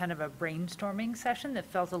have kind of a brainstorming session that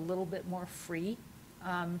felt a little bit more free,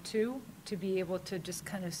 to be able to just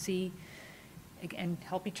kind of see and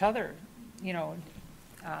help each other,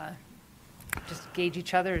 just gauge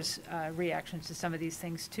each other's reactions to some of these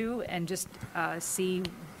things too, and just see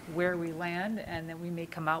where we land, and then we may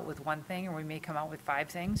come out with one thing, or we may come out with 5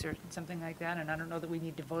 things, or something like that. And I don't know that we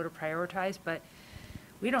need to vote or prioritize, but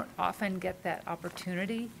we don't often get that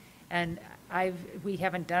opportunity. And we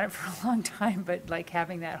haven't done it for a long time, but like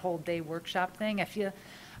having that whole day workshop thing, I feel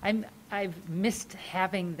I've missed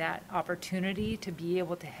having that opportunity to be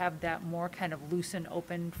able to have that more kind of loose and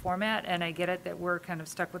open format. And I get it that we're kind of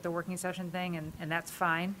stuck with the working session thing, and that's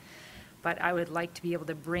fine. But I would like to be able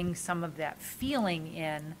to bring some of that feeling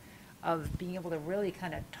in of being able to really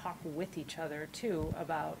kind of talk with each other too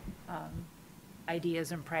about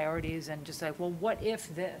ideas and priorities, and just like, well, what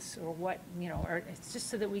if this, or what, or it's just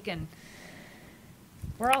so that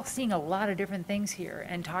we're all seeing a lot of different things here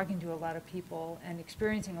and talking to a lot of people and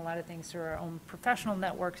experiencing a lot of things through our own professional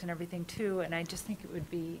networks and everything too. And I just think it would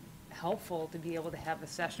be helpful to be able to have a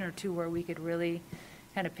session or two where we could really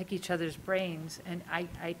kind of pick each other's brains. And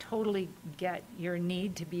I totally get your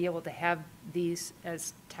need to be able to have these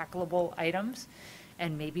as tackleable items.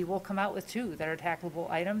 And maybe we'll come out with 2 that are tackleable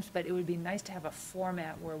items, but it would be nice to have a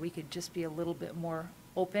format where we could just be a little bit more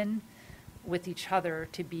open with each other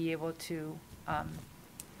to be able to,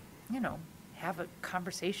 have a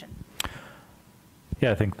conversation.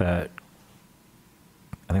 Yeah, I think that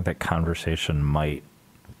conversation might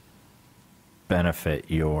benefit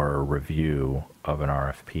your review of an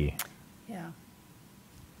RFP. Yeah.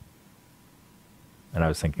 And I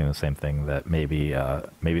was thinking the same thing, that maybe the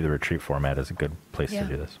retreat format is a good place to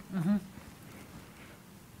do this. Mm-hmm.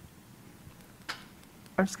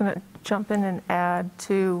 I'm just going to jump in and add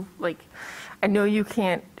to, I know you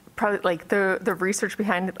can't, probably, the research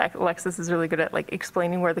behind it, Alexis is really good at,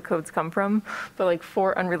 explaining where the codes come from, but,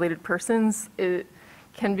 for unrelated persons, it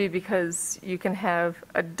can be because you can have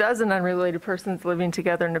a dozen unrelated persons living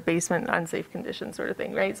together in a basement in unsafe conditions, sort of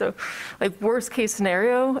thing, right? So, worst case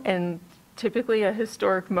scenario, and typically a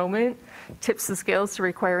historic moment tips the scales to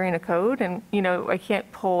requiring a code. And, I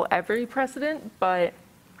can't pull every precedent, but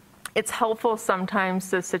it's helpful sometimes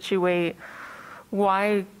to situate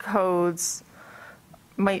why codes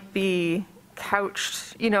might be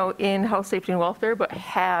couched, in health, safety, and welfare, but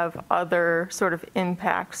have other sort of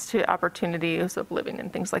impacts to opportunities of living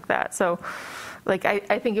and things like that. So,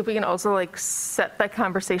 I think if we can also, set that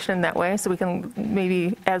conversation that way, so we can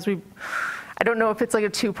maybe, I don't know if it's a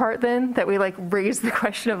 2-part then, that we raise the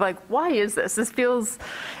question of why is this? This feels,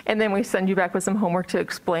 and then we send you back with some homework to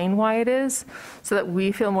explain why it is, so that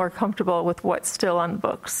we feel more comfortable with what's still on the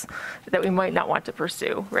books that we might not want to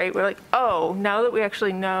pursue, right? We're oh, now that we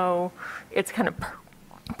actually know its kind of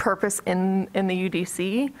purpose in the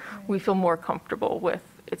UDC, we feel more comfortable with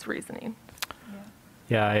its reasoning.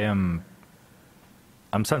 Yeah,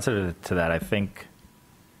 I'm sensitive to that. I think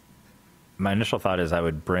my initial thought is I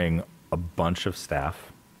would bring a bunch of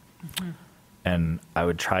staff, and I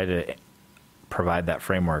would try to provide that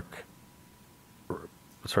framework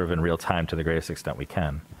sort of in real time to the greatest extent we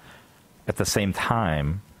can. At the same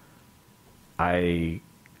time, I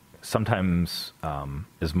sometimes,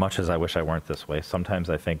 as much as I wish I weren't this way, sometimes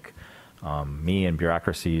I think me and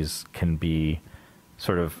bureaucracies can be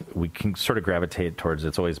we can gravitate towards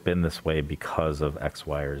it's always been this way because of X,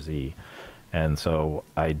 Y, or Z. And so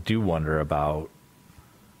I do wonder about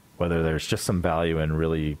whether there's just some value in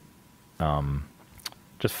really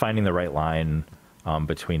just finding the right line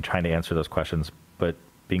between trying to answer those questions, but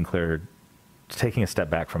being clear, taking a step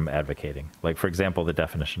back from advocating. For example, the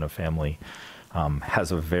definition of family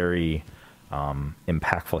has a very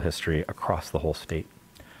impactful history across the whole state.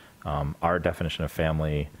 Our definition of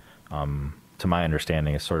family, to my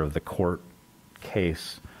understanding, is sort of the court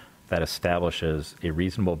case that establishes a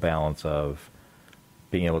reasonable balance of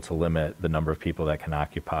being able to limit the number of people that can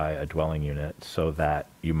occupy a dwelling unit so that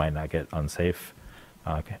you might not get unsafe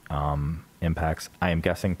impacts. I am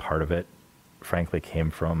guessing part of it, frankly,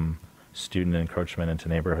 came from student encroachment into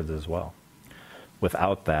neighborhoods as well.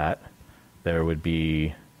 Without that, there would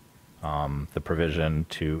be the provision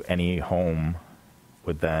to any home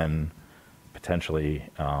would then potentially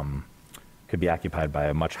could be occupied by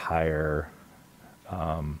a much higher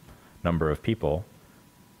number of people,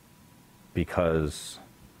 because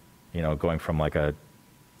going from a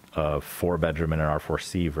 4-bedroom in an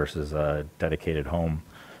R4C versus a dedicated home.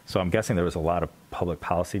 So I'm guessing there was a lot of public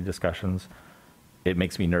policy discussions. It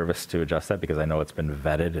makes me nervous to adjust that because I know it's been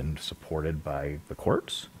vetted and supported by the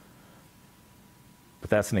courts. But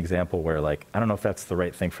that's an example where I don't know if that's the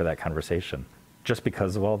right thing for that conversation. Just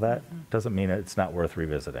because of all that doesn't mean it's not worth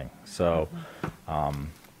revisiting. So,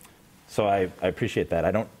 so I appreciate that.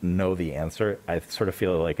 I don't know the answer. I sort of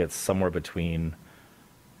feel like it's somewhere between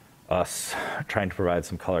us trying to provide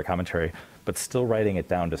some color commentary, but but still writing it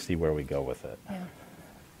down to see where we go with it.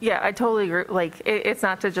 Yeah, I totally agree. Like, it's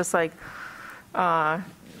not to just like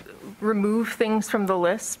remove things from the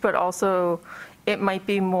list, but also it might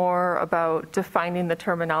be more about defining the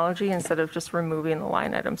terminology instead of just removing the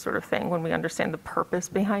line item sort of thing when we understand the purpose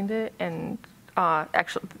behind it. And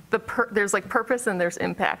actually, there's like purpose and there's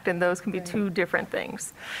impact, and those can be two different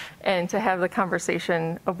things. And to have the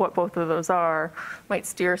conversation of what both of those are might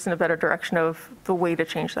steer us in a better direction of the way to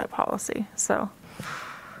change that policy. So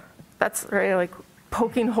that's right, like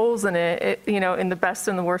poking holes in it, you know, in the best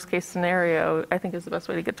and the worst case scenario, I think is the best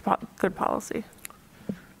way to get to good policy.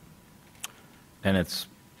 And it's,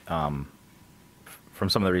 from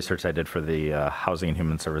some of the research I did for the Housing and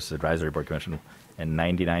Human Services Advisory Board Commission, in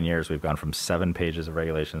 99 years, we've gone from 7 pages of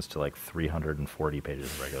regulations to like 340 pages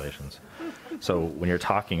of regulations. So when you're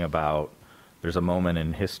talking about there's a moment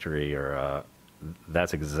in history, or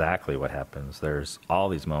that's exactly what happens. There's all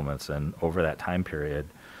these moments, and over that time period,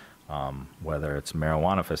 whether it's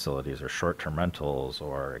marijuana facilities or short-term rentals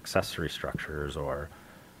or accessory structures or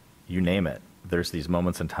you name it, there's these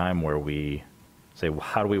moments in time where we say, well,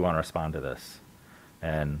 how do we want to respond to this?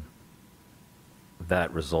 And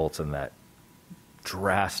that results in that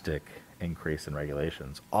drastic increase in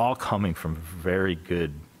regulations, all coming from very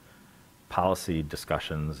good policy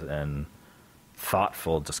discussions and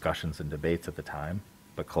thoughtful discussions and debates at the time,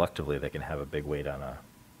 but collectively they can have a big weight on a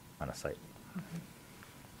site. Mm-hmm.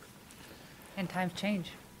 And times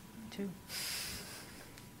change, too.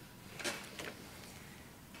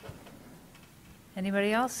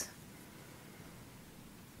 Anybody else?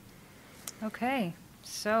 Okay,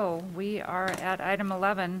 so we are at item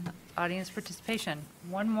 11, audience participation.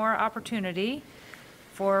 One more opportunity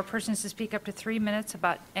for persons to speak up to 3 minutes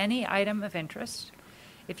about any item of interest.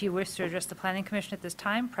 If you wish to address the Planning Commission at this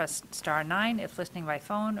time, press *9 if listening by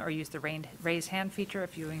phone, or use the raise hand feature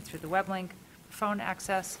if viewing through the web link. For phone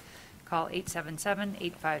access, call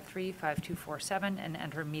 877-853-5247 and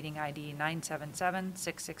enter meeting ID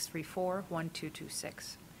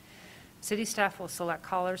 977-6634-1226. City staff will select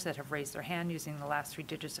callers that have raised their hand using the last 3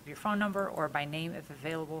 digits of your phone number or by name if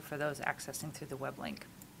available for those accessing through the web link.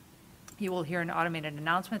 You will hear an automated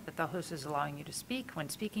announcement that the host is allowing you to speak. When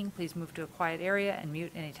speaking, please move to a quiet area and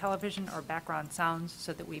mute any television or background sounds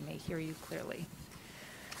so that we may hear you clearly.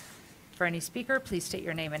 For any speaker, please state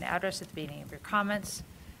your name and address at the beginning of your comments.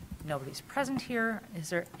 Nobody's present here.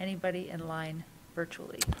 Is there anybody in line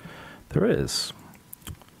virtually? There is.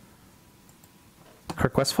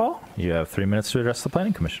 Kirk Westfall, you have 3 minutes to address the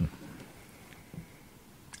Planning Commission.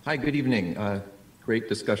 Hi, good evening. Great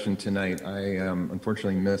discussion tonight. I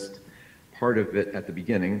unfortunately missed part of it at the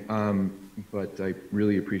beginning, but I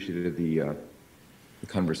really appreciated the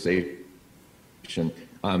conversation.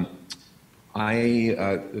 The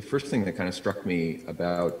first thing that kind of struck me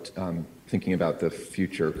about thinking about the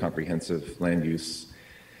future comprehensive land use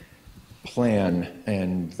plan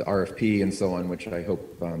and the RFP and so on, which I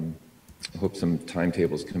hope some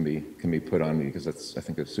timetables can be put on, because that's, I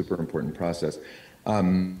think, a super important process.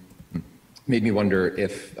 Made me wonder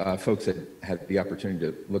if folks had the opportunity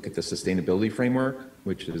to look at the sustainability framework,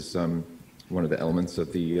 which is one of the elements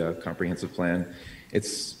of the comprehensive plan.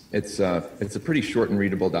 It's a pretty short and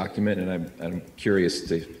readable document, and I'm curious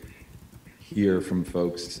to hear from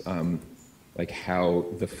folks like how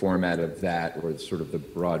the format of that, or sort of the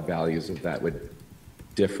broad values of that, would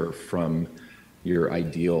differ from your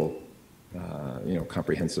ideal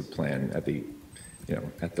comprehensive plan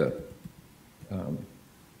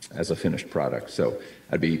as a finished product. So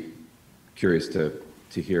I'd be curious to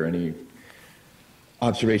hear any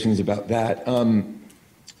observations about that.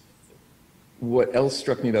 What else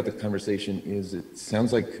struck me about the conversation is it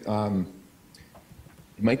sounds like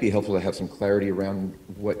it might be helpful to have some clarity around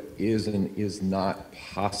what is and is not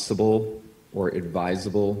possible or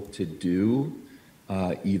advisable to do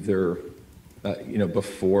either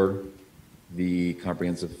before the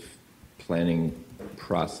comprehensive planning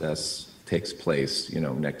process takes place,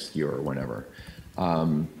 next year or whenever,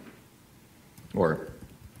 or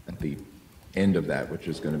at the end of that, which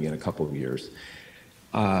is going to be in a couple of years.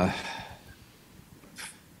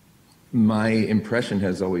 My impression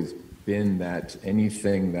has always been that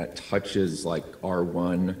anything that touches like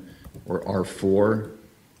R1 or R4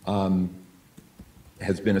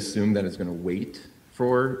 has been assumed that it's going to wait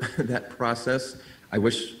for that process. I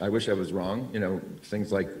wish I was wrong.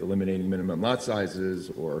 Things like eliminating minimum lot sizes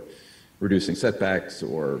or reducing setbacks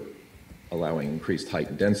or allowing increased height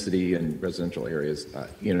and density in residential areas. I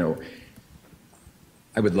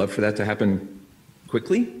would love for that to happen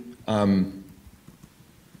quickly,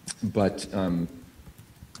 but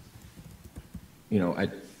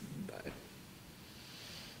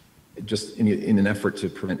just in an effort to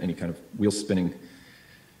prevent any kind of wheel spinning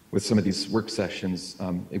with some of these work sessions,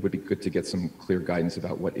 it would be good to get some clear guidance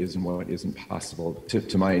about what is and what isn't possible.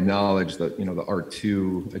 To my knowledge, the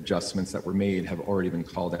R2 adjustments that were made have already been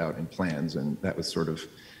called out in plans, and that was sort of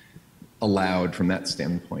allowed from that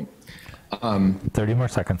standpoint. 30 more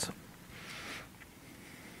seconds.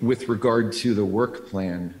 With regard to the work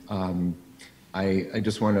plan, I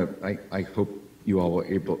just want to, I hope you all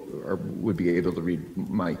would be able to read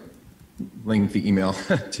my lengthy email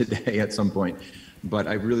today at some point, but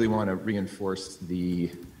I really want to reinforce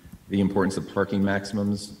the importance of parking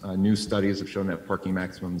maximums. New studies have shown that parking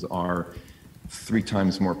maximums are 3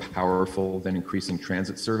 times more powerful than increasing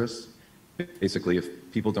transit service. Basically,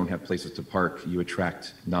 if people don't have places to park, you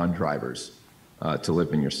attract non-drivers to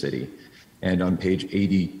live in your city. And on page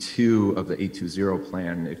 82 of the 820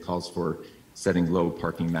 plan, it calls for setting low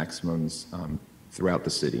parking maximums throughout the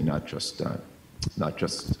city, not just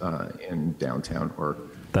in downtown or.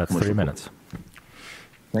 That's 3 minutes.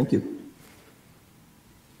 Thank you.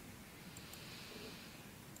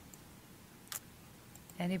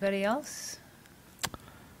 Anybody else?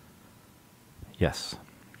 Yes.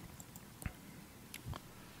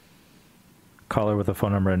 Caller with a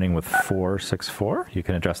phone number ending with 464. You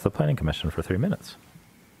can address the Planning Commission for 3 minutes.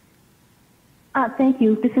 Thank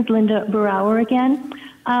you. This is Linda Brower again.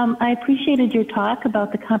 I appreciated your talk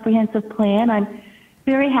about the comprehensive plan. I'm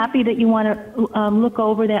very happy that you want to look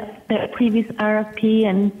over that previous RFP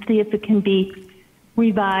and see if it can be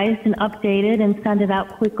revised and updated and send it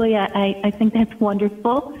out quickly. I think that's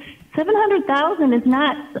wonderful. $700,000 is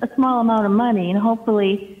not a small amount of money, and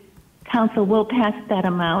hopefully council will pass that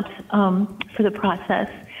amount for the process.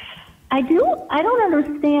 I don't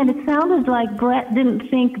understand. It sounded like Brett didn't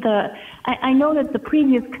think I know that the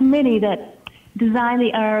previous committee that designed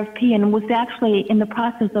the RFP and was actually in the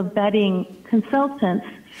process of vetting consultants,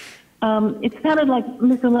 it sounded like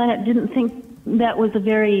Mr. Leonard didn't think that was a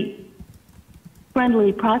very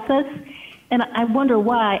friendly process, and I wonder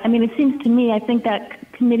why. I mean, it seems to me, I think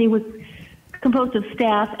that committee was composed of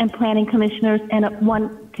staff and planning commissioners and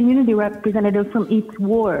one community representative from each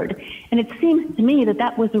ward. And it seems to me that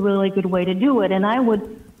that was a really good way to do it. And I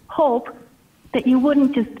would hope that you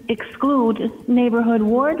wouldn't just exclude neighborhood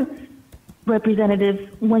ward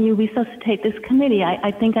representatives when you resuscitate this committee.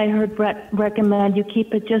 I think I heard Brett recommend you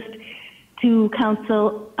keep it just to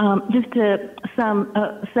council, just to some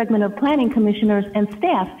segment of planning commissioners and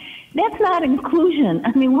staff. That's not inclusion.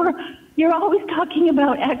 I mean, you're always talking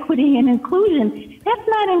about equity and inclusion. That's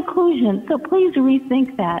not inclusion, so please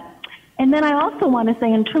rethink that. And then I also want to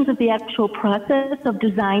say, in terms of the actual process of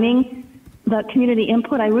designing the community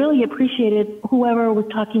input, I really appreciated whoever was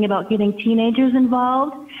talking about getting teenagers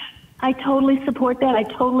involved. I totally support that. I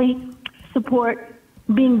totally support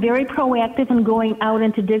being very proactive and going out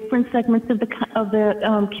into different segments of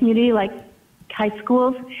the community, like high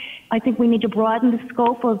schools. I think we need to broaden the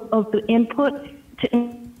scope of the input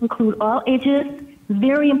to include all ages.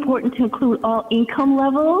 Very important to include all income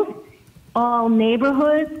levels, all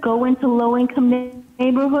neighborhoods, go into low-income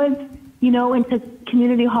neighborhoods, into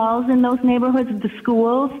community halls in those neighborhoods, the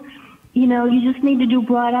schools. You just need to do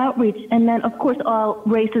broad outreach. And then, of course, all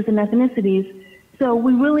races and ethnicities. So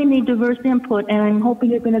we really need diverse input, and I'm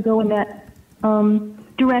hoping you're going to go in that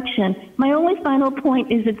direction. My only final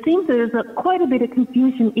point is it seems there's quite a bit of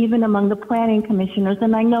confusion even among the planning commissioners,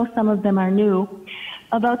 and I know some of them are new,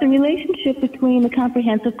 about the relationship between the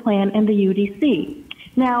comprehensive plan and the UDC.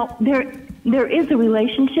 Now, there is a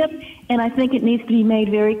relationship, and I think it needs to be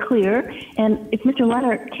made very clear. And if Mr.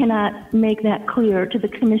 Leonard cannot make that clear to the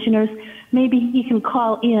commissioners, maybe he can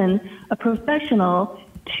call in a professional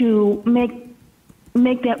to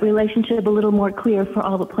make that relationship a little more clear for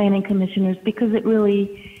all the planning commissioners, because it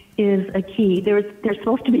really is a key. There's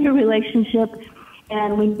supposed to be a relationship,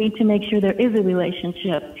 and we need to make sure there is a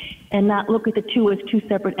relationship and not look at the two as two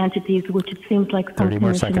separate entities, which it seems like some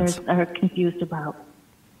commissioners are confused about.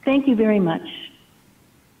 Thank you very much.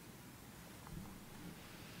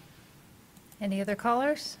 Any other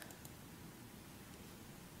callers?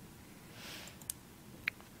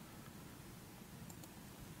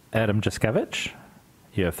 Adam Juszkiewicz,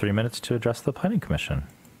 you have 3 minutes to address the Planning Commission.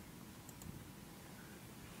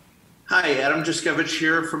 Hi, Adam Juszkiewicz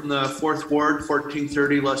here from the 4th Ward,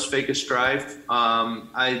 1430 Las Vegas Drive.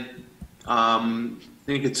 I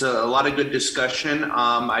think it's a lot of good discussion.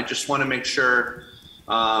 I just want to make sure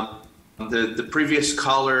the previous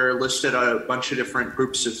caller listed a bunch of different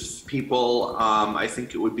groups of people. I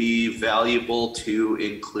think it would be valuable to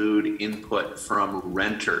include input from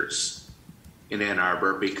renters in Ann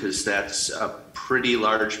Arbor, because that's a pretty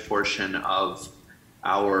large portion of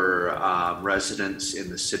our residents in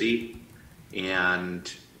the city.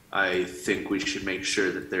 And I think we should make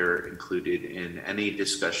sure that they're included in any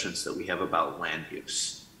discussions that we have about land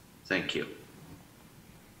use. Thank you.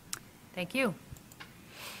 Thank you.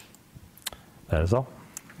 That is all.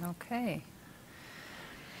 Okay.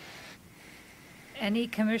 Any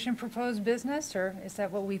commission proposed business, or is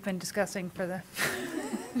that what we've been discussing for the,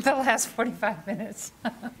 the last 45 minutes?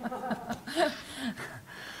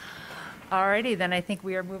 Alrighty, then I think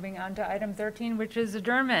we are moving on to item 13, which is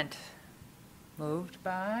adjournment. Moved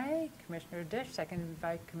by Commissioner Dish, seconded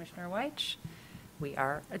by Commissioner Weich. We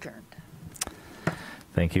are adjourned.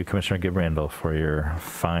 Thank you, Commissioner Gibrandal, for your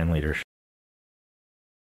fine leadership.